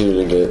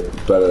continuing to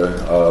get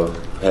better.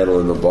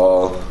 Handling the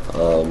ball,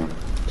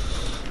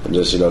 and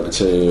just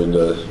continuing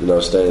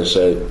to stay in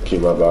shape, keep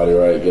my body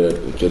right, get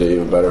it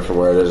even better from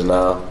where it is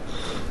now,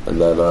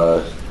 and then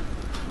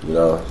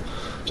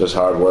just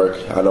hard work.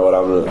 I know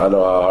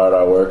how hard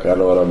I work. I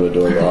know what I'm going to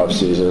do in the off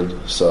season.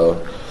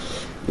 So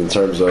in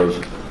terms of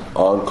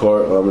on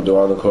court, what I'm going to do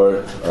on the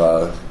court,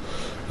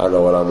 I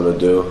know what I'm going to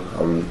do.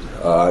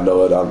 I know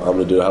what I'm going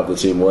to do to help the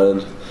team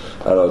win.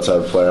 I know what type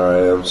of player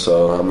I am,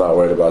 so I'm not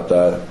worried about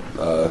that.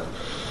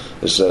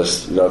 It's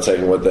just,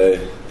 taking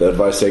the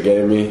advice they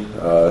gave me,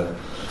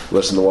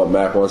 listen to what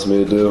Mac wants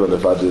me to do, and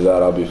if I do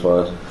that, I'll be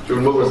fine.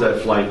 Jordan, what was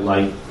that flight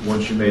like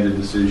once you made the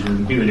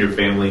decision? You and your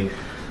family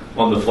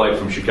on the flight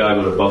from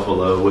Chicago to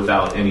Buffalo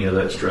without any of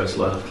that stress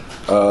left?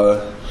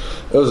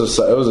 It was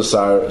a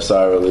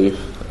sigh of relief.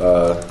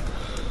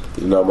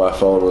 My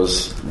phone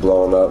was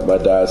blowing up. My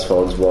dad's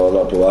phone's blowing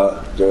up a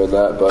lot during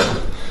that, but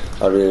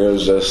I mean, it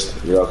was just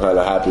kind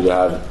of happy to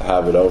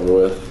have it over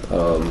with.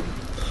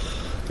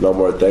 No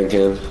more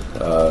thinking.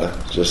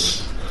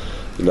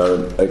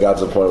 It got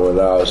to the point where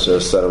now it's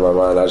just set in my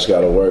mind. I just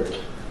got to work.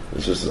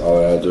 It's just all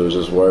I got to do is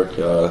just work,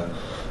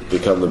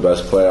 become the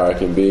best player I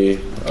can be,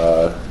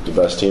 the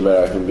best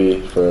teammate I can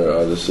be for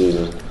this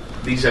season.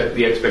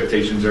 The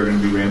expectations are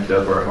going to be ramped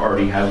up, or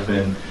already have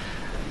been.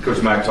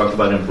 Coach Mack talked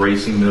about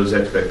embracing those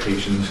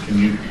expectations. Can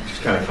you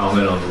just kind of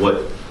comment on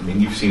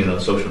you've seen it on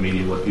social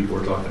media, what people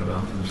are talking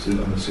about,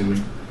 I'm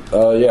assuming?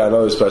 Yeah, I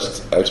know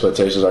the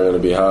expectations are going to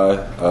be high,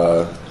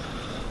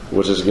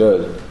 which is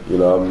good.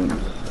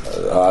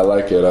 I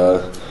like it.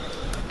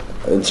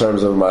 In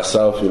terms of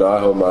myself, I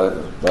hold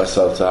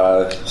myself to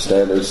high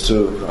standards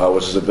too,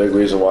 which is a big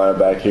reason why I'm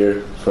back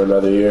here for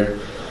another year.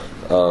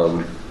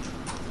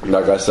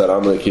 Like I said,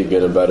 I'm going to keep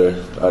getting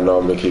better. I know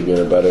I'm going to keep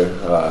getting better.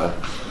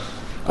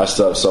 I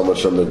still have so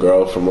much room to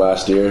grow from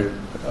last year,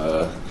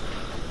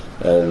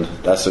 and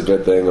that's a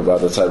good thing about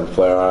the type of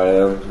player I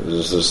am.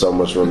 There's so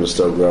much room to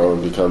still grow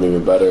and become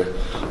even better.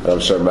 And I'm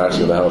sure Mac's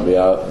going to help me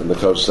out, and the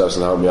coach staff's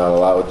going to help me out a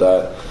lot with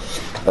that.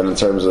 And in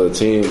terms of the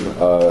team,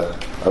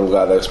 I'm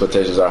glad the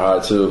expectations are high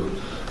too.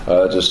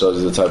 It just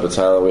shows you the type of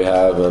talent we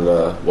have and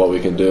what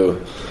we can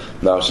do.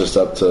 Now it's just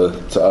up to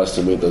us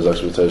to meet those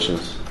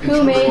expectations.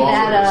 Who made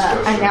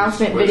that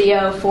announcement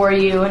video for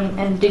you,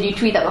 and did you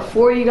tweet that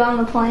before you got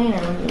on the plane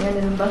and when you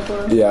landed in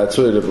Buffalo? Yeah, I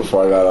tweeted it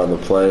before I got on the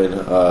plane.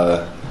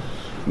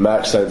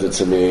 Mac sent it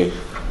to me.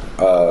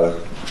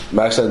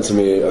 Mac sent it to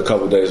me a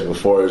couple days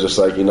before. He was just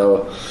like,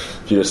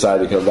 if you decide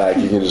to come back,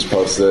 you can just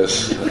post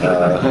this.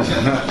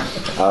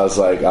 I was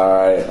like, all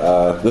right.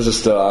 I was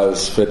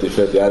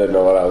 50-50. I didn't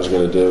know what I was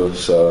going to do,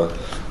 so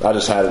I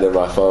just had it in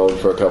my phone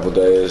for a couple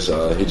days.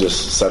 He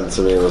just sent it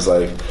to me and was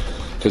like,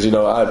 because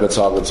I had been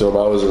talking to him.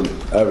 I wasn't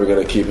ever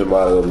going to keep him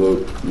out of the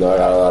loop. I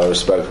got a lot of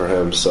respect for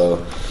him,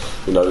 so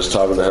just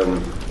talking to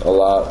him a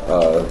lot.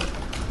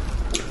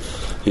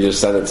 He just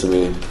sent it to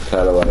me,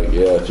 kind of like,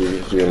 yeah, if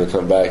you're going to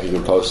come back, you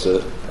can post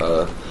it.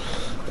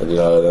 And it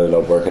ended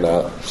up working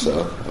out,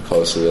 so I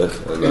posted it,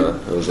 and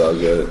it was all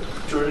good.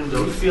 Jordan,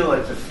 do you feel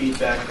like the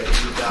feedback that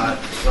you got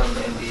from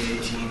the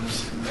NBA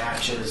teams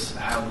matches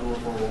how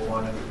Louisville will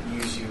want to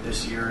use you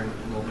this year and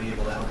will be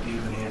able to help you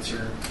enhance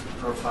your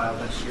profile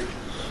next year?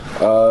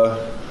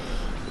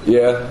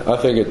 Yeah, I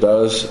think it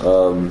does.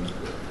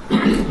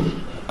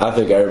 I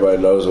think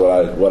everybody knows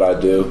what I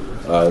do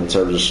in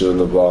terms of shooting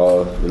the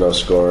ball,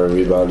 scoring,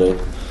 rebounding.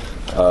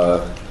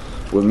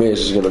 With me,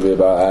 it's just going to be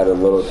about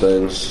adding little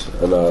things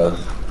and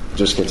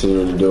just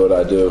continuing to do what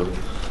I do.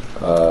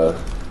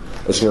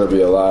 It's going to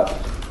be a lot.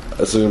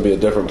 It's going to be a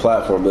different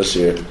platform this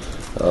year,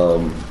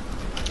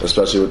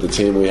 especially with the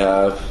team we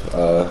have.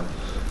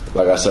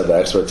 Like I said, the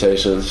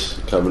expectations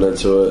coming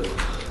into it.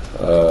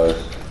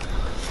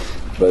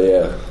 But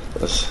yeah,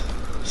 that's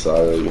all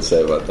I really can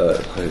say about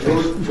that.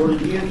 Jordan,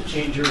 do you have to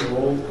change your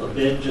role a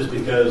bit just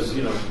because,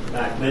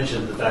 Mac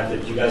mentioned the fact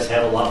that you guys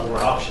have a lot more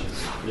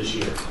options this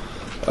year?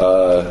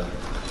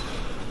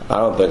 I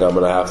don't think I'm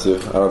going to have to.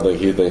 I don't think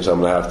he thinks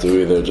I'm going to have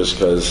to either, just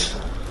because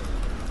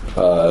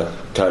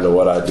kind of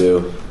what I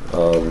do,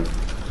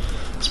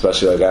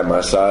 especially like at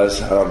my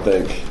size. I don't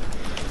think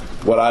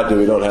what I do,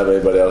 we don't have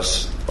anybody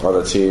else on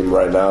the team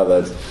right now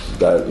that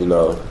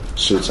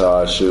shoots how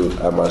I shoot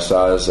at my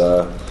size.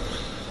 Our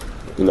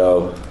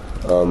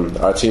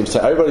teams,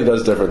 everybody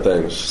does different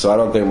things, so I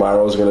don't think my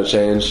role is going to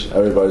change.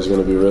 Everybody's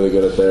going to be really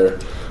good at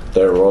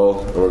their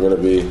role, and we're going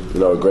to be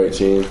a great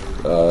team.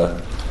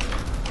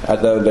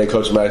 At the end of the day,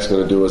 Coach Mac's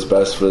going to do what's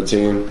best for the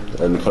team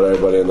and put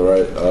everybody in the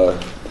right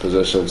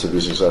position to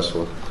be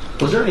successful.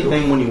 Was there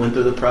anything when you went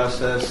through the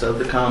process of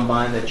the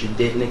combine that you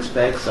didn't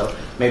expect? So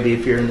maybe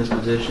if you're in this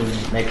position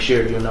next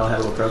year, you'll know how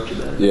to approach it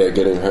better. Yeah,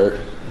 getting hurt.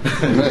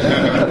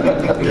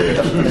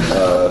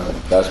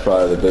 That's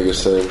probably the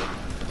biggest thing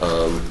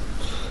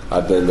I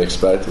didn't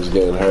expect was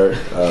getting hurt.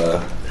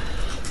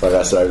 Like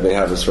I said, everything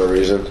happens for a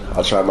reason.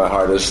 I'll try my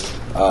hardest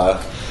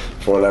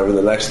for whenever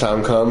the next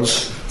time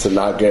comes to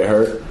not get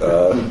hurt.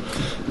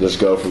 Just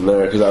go from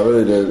there, because I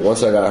really didn't.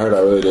 Once I got hurt, I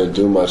really didn't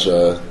do much.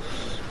 I'm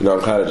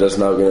kind of just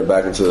now getting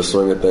back into the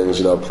swing of things.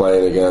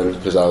 Playing again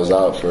because I was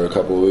out for a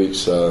couple of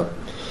weeks.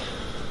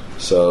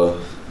 So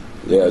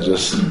yeah,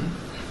 just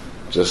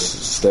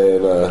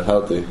staying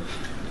healthy.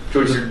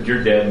 George,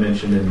 your dad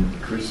mentioned,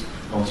 and Chris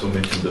also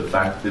mentioned, the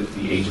fact that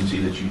the agency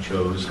that you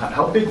chose.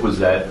 How big was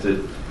that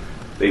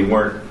they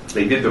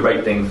did the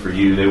right thing for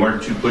you? They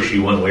weren't too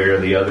pushy one way or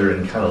the other,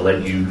 and kind of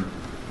let you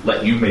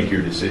make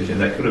your decision.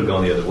 That could have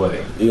gone the other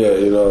way. Yeah,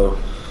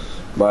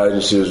 my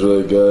agency was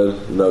really good.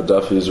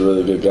 Duffy's a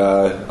really good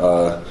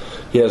guy.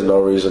 He has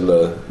no reason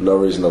to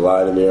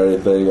lie to me or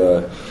anything.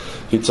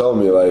 He told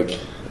me I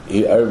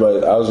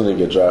was going to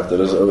get drafted.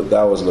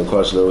 That wasn't a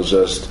question. It was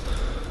just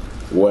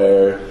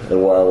where I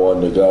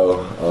wanted to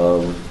go.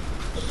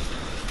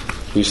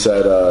 He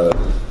said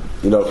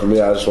for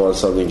me, I just wanted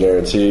something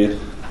guaranteed.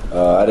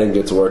 I didn't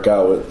get to work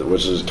out,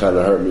 which is kind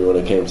of hurt me when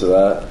it came to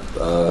that.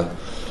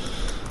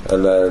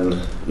 And then,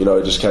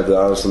 it just kept it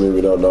honest to me.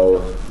 We don't know,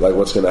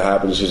 what's going to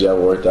happen just because you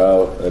haven't worked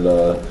out. And,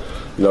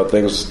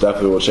 things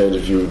definitely will change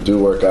if you do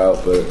work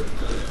out. But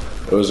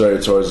it was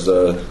already towards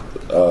the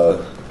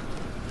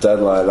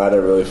deadline. I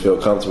didn't really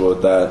feel comfortable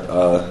with that.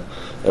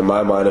 In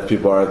my mind, if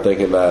people aren't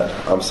thinking that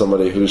I'm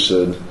somebody who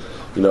should,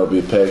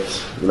 be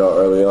picked,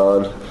 early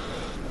on,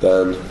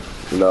 then,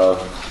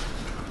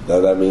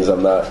 that means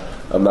I'm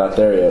not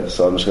there yet.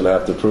 So I'm just going to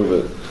have to prove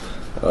it.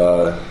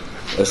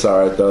 It's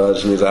all right, though. That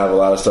just means I have a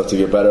lot of stuff to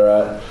get better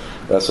at.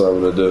 That's what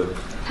I'm going to do.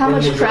 How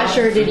much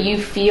pressure did you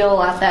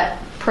feel at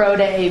that pro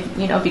day,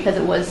 because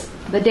it was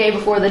the day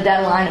before the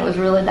deadline, it was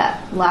really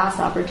that last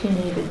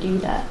opportunity to do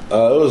that? It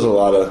was a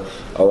lot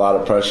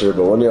of pressure,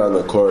 but when you're on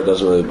the court, it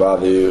doesn't really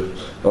bother you.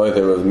 The only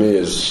thing with me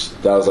is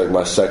that was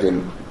my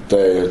second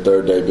day or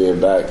third day being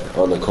back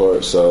on the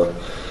court, so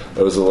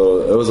it was a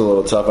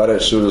little tough. I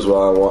didn't shoot as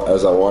well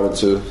as I wanted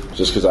to,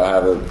 just because I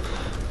haven't.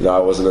 I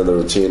wasn't in the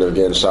routine of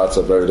getting shots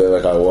up every day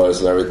like I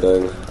was and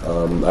everything.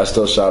 I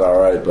still shot all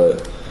right,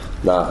 but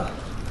not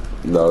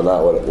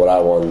what I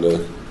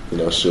wanted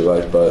to, shoot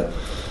like. But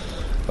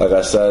like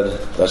I said,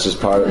 that's just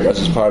part of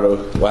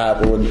what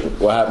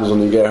happens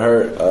when you get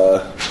hurt,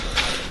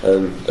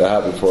 and it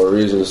happened for a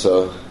reason.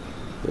 So,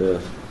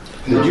 yeah.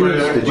 Did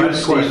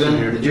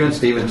you and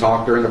Steven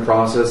talk during the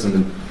process,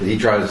 and did he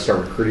try to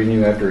start recruiting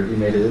you after he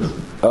made his?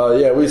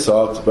 Yeah, we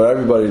talked, but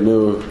everybody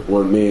knew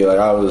with me,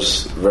 I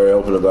was very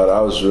open about it.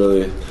 I was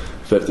really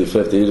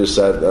 50-50. He just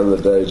said at the end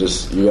of the day,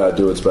 just you got to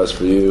do what's best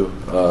for you.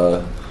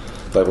 We're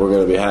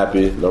going to be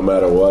happy no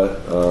matter what.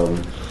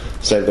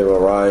 Same thing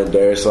with Ryan,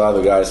 Darius. A lot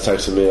of the guys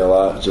texting me a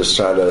lot, just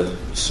trying to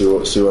see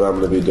what I'm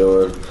going to be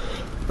doing.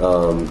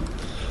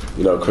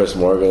 Chris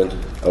Morgan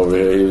over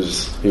here, he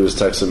was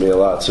texting me a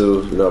lot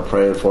too,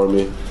 praying for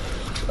me.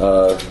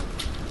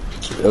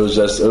 It was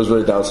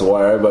really down to the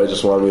wire. Everybody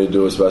just wanted me to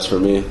do what's best for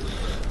me.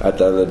 At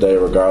the end of the day,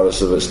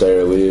 regardless of it, stay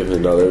or leave, they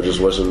were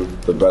just wishing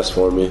the best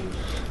for me.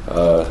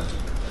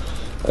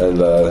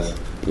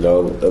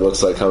 It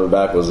looks like coming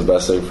back was the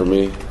best thing for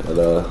me, and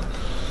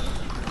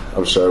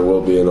I'm sure it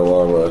will be in the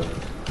long run.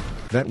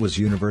 That was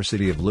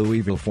University of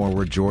Louisville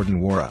forward Jordan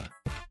Nwora.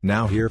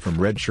 Now hear from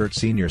redshirt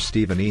senior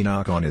Stephen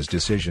Enoch on his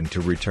decision to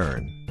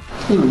return.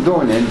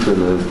 Going into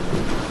the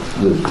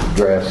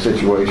draft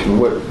situation,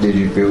 what did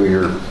you feel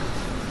your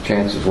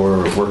chances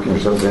were of working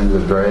yourself into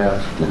the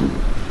draft and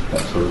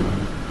that sort of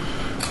thing?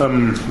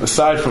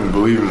 Aside from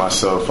believing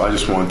myself, I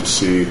just wanted to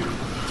see,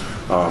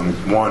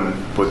 one,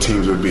 what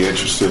teams would be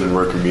interested in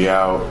working me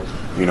out,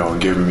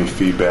 and giving me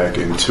feedback,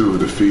 and two,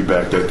 the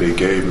feedback that they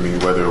gave me,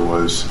 whether it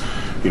was,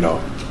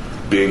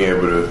 being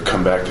able to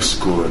come back to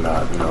school or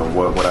not,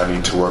 what I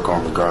need to work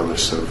on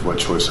regardless of what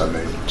choice I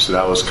made. So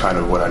that was kind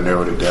of what I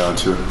narrowed it down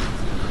to.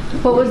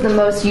 What was the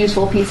most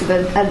useful piece of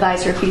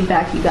advice or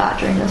feedback you got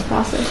during this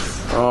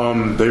process?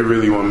 They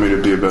really want me to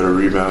be a better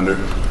rebounder.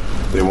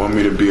 They want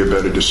me to be a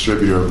better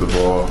distributor of the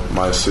ball.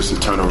 My assist to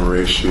turnover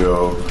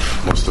ratio,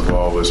 most of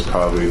all, was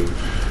probably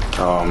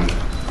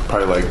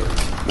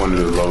one of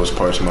the lowest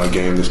parts of my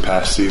game this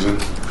past season.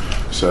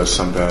 So that's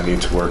something I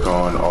need to work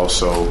on.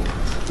 Also,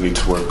 need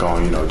to work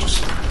on,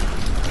 just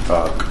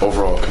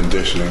overall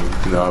conditioning.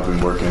 I've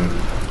been working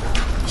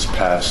this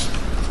past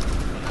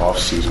off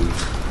season,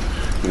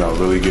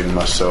 really getting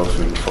myself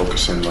and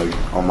focusing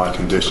on my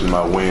condition,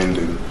 my wind,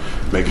 and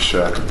making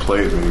sure I can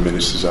play as many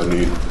minutes as I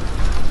need.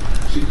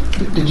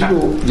 Did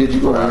you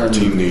go our in,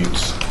 team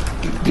needs?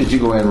 Did you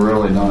go in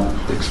really not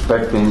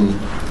expecting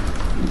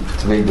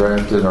to be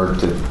drafted or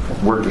to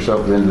work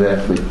yourself into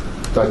that? But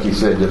like you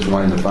said, just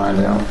wanting to find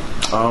out.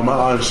 I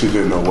honestly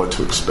didn't know what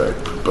to expect,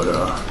 but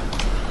I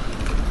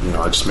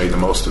just made the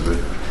most of it.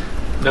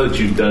 Now that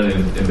you've done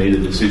and made a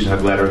decision, how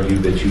glad are you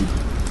that you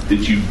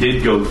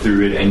did go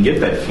through it and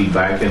get that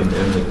feedback and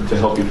to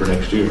help you for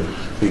next year?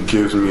 It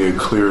gives me a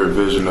clearer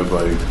vision of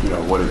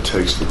what it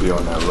takes to be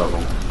on that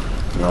level.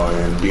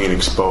 And being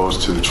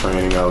exposed to the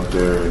training out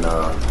there and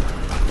how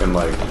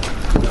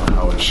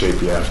in shape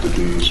you have to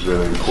be is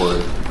really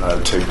important.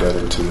 Take that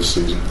into the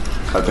season.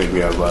 I think we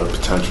have a lot of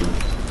potential.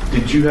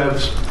 Did you have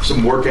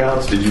some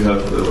workouts? Did you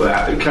have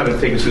kind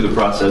of take us through the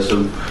process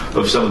of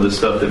some of the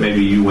stuff that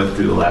maybe you went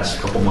through the last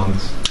couple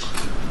months?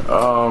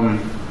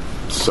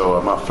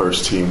 So my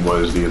first team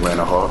was the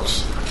Atlanta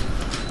Hawks,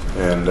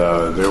 and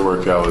their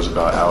workout was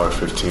about hour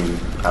 15,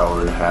 hour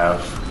and a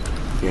half,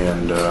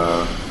 and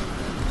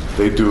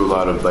they do a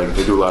lot of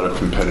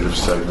competitive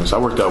segments. I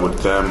worked out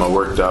with them. I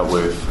worked out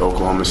with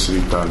Oklahoma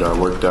City Thunder. I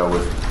worked out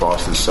with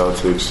Boston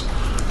Celtics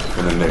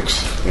and the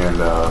Knicks,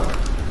 and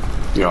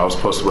I was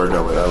supposed to work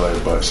out with LA,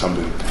 but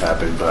something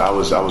happened. But I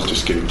was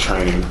just getting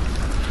training.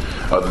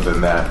 Other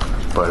than that,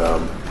 but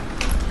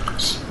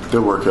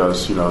their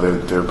workouts,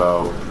 they're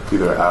about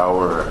either an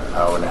hour or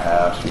hour and a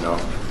half,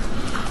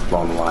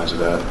 along the lines of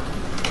that.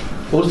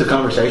 What was the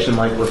conversation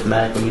like with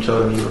Mac when you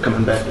told him you were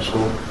coming back to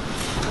school?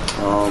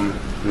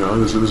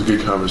 It was a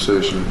good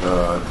conversation.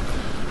 I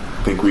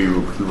think we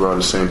were on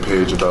the same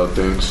page about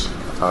things.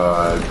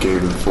 I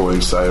gave him full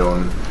insight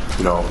on,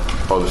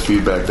 all the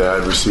feedback that I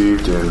had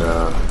received, and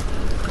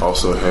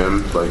also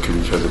him,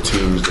 because the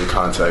teams, they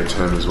contact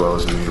him as well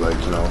as me,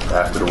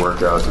 after the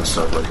workouts and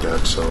stuff like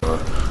that. So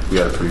we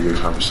had a pretty good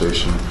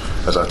conversation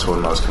as I told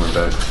him I was coming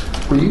back.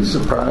 Were you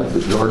surprised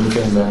that Jordan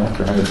came back,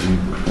 or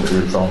what were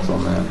your thoughts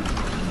on that?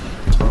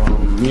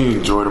 Me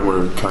and Jordan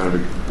were kind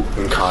of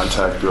in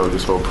contact throughout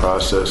this whole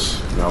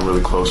process. I'm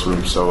really close with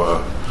him,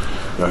 so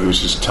he was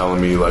just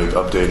telling me,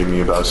 updating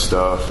me about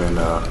stuff, and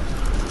I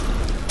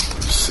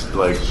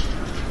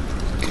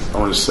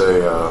want to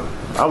say,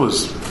 I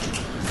was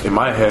in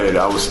my head,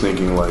 I was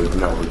thinking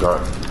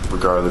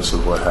regardless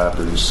of what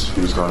happens,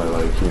 he's gonna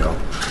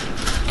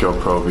go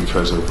pro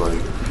because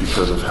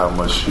of how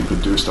much he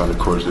produced on the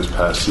court this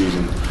past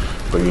season.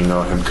 But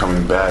him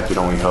coming back, it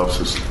only helps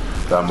us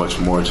that much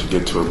more to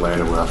get to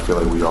Atlanta, where I feel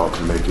like we all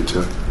can make it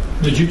to.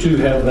 Did you two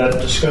have that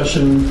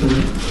discussion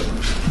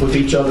with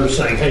each other,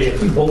 saying, "Hey,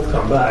 if we both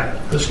come back,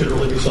 this could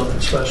really be something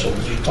special"?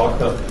 Did you talk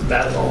about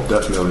that at all?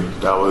 Definitely.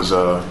 That was,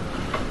 it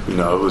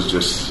was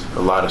just a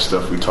lot of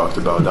stuff we talked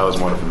about. That was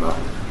one of them, though.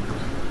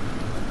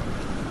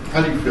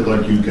 How do you feel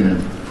like you can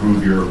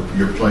improve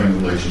your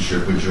playing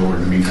relationship with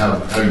Jordan? I mean,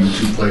 how you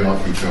two play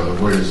off each other?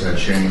 Where does that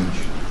change?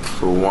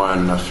 For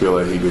one, I feel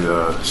like he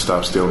could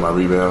stop stealing my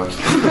rebounds.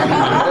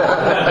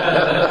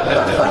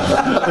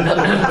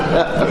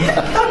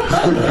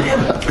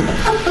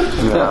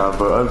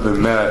 But other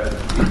than that,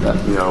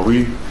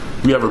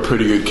 we have a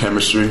pretty good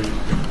chemistry.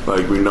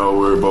 We know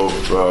we're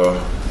both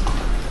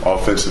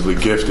offensively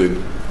gifted,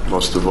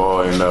 most of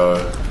all, and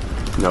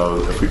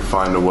if we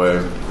find a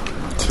way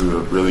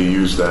to really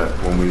use that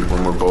when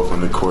we're both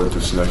on the court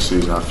this next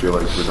season, I feel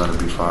like we're going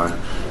to be fine.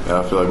 And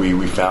I feel like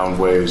we found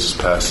ways this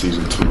past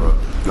season to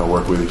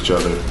work with each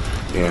other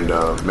and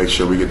make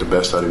sure we get the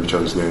best out of each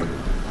other's game.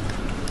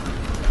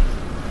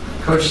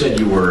 Coach said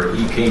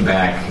you came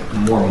back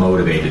more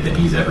motivated than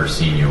he's ever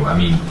seen you. I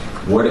mean,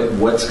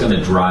 what's going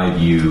to drive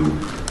you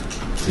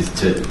to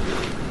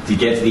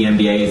get to the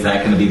NBA? Is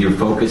that going to be your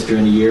focus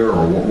during the year,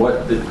 or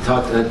what?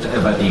 Talk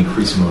about the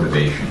increased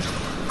motivation.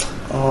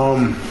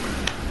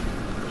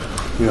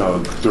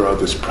 Throughout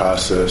this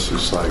process,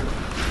 it's like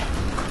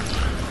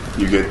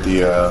you get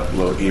the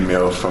little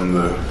email from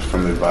the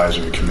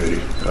advisory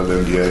committee of the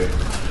NBA,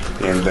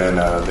 and then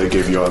they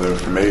give you all the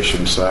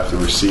information. So after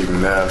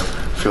receiving that,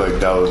 I feel like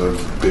that was a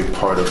big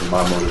part of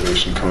my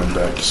motivation coming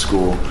back to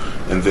school.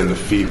 And then the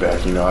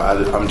feedback,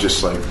 I'm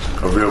just a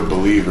real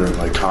believer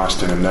in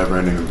constant and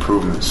never-ending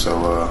improvement.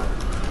 So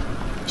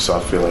I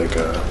feel like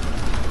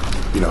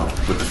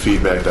with the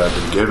feedback that I've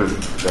been given,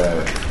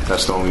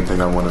 that's the only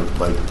thing I want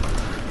to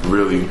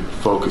really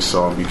focus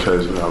on,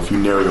 because if you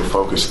narrow your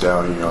focus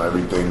down,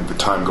 everything, the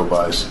time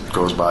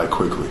goes by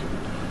quickly.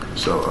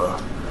 So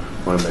I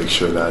want to make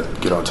sure that I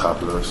get on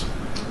top of those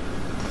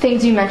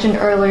things you mentioned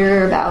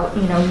earlier about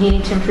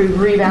needing to improve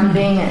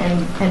rebounding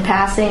and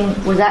passing.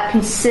 Was that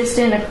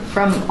consistent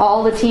from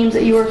all the teams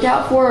that you worked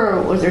out for,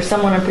 or was there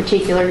someone in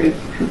particular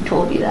who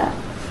told you that?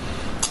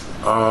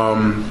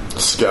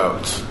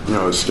 Scouts.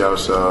 The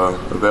scouts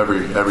of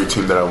every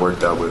team that I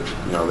worked out with.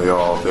 They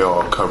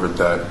all covered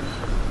that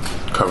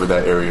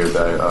area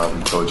that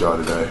I told y'all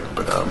today.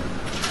 But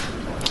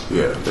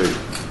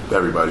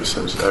everybody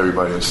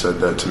has said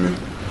that to me.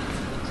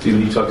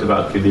 Steven, you talked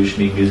about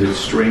conditioning. Is it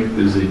strength?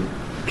 Is it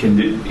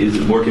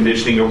more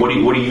conditioning, or what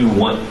do you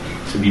want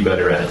to be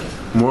better at?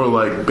 More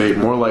like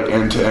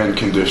end-to-end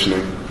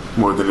conditioning,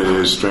 more than it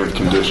is strength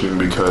conditioning,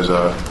 because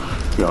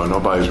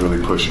nobody's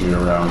really pushing you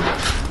around,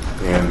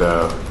 and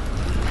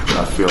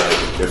I feel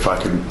like if I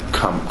can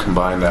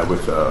combine that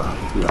with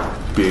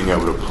being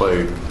able to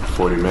play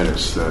 40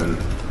 minutes, then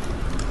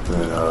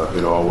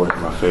it'll all work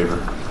in my favor.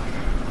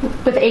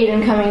 With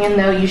Aiden coming in,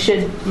 though, you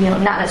should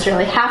not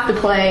necessarily have to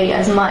play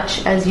as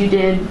much as you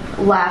did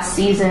last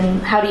season.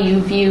 How do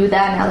you view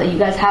that now that you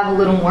guys have a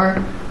little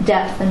more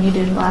depth than you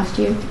did last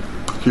year?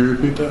 Can you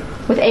repeat that?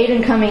 With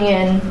Aiden coming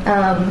in,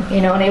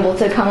 and able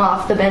to come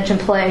off the bench and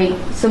play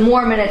some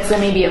more minutes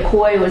than maybe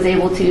Akoi was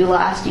able to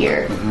last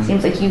year. Mm-hmm.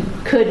 Seems like you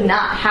could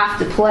not have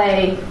to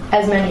play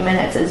as many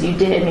minutes as you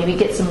did. Maybe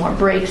get some more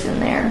breaks in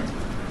there.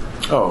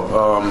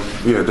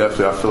 Yeah,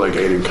 definitely. I feel like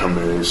Aiden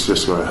coming in is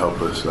just going to help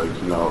us.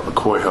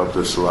 Akoi helped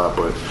us a lot,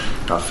 but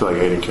I feel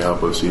like Aiden can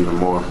help us even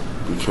more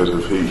because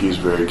he's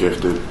very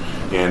gifted,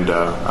 and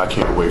I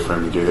can't wait for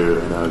him to get here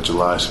in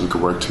July so we can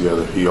work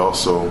together. He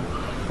also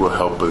will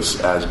help us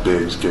as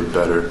bigs get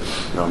better.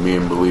 Me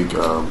and Malik,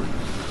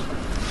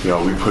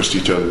 we pushed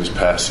each other this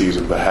past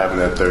season, but having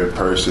that third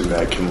person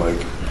that can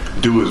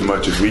do as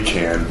much as we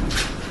can,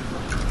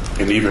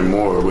 and even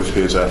more with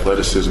his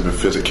athleticism and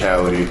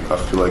physicality, I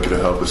feel like it'll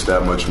help us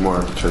that much more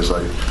because,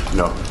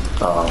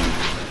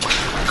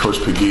 Coach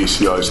Pegues,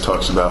 he always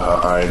talks about how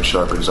iron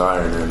sharpens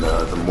iron, and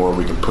the more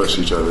we can push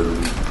each other,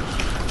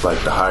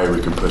 the higher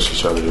we can push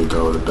each other to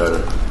go, the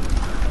better.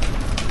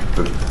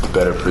 The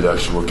better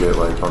production we'll get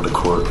on the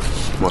court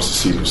once the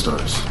season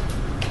starts.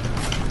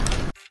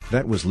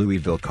 That was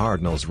Louisville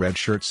Cardinals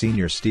redshirt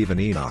senior Steven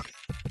Enoch.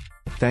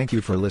 Thank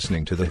you for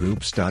listening to the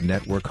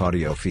Hoops.Network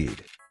audio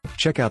feed.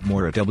 Check out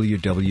more at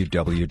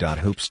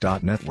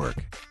www.hoops.network.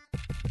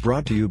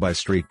 Brought to you by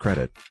Street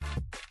Credit.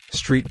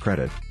 Street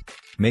Credit.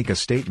 Make a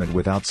statement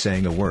without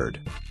saying a word.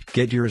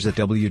 Get yours at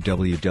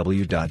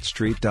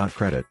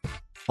www.street.credit.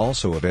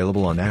 Also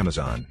available on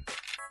Amazon.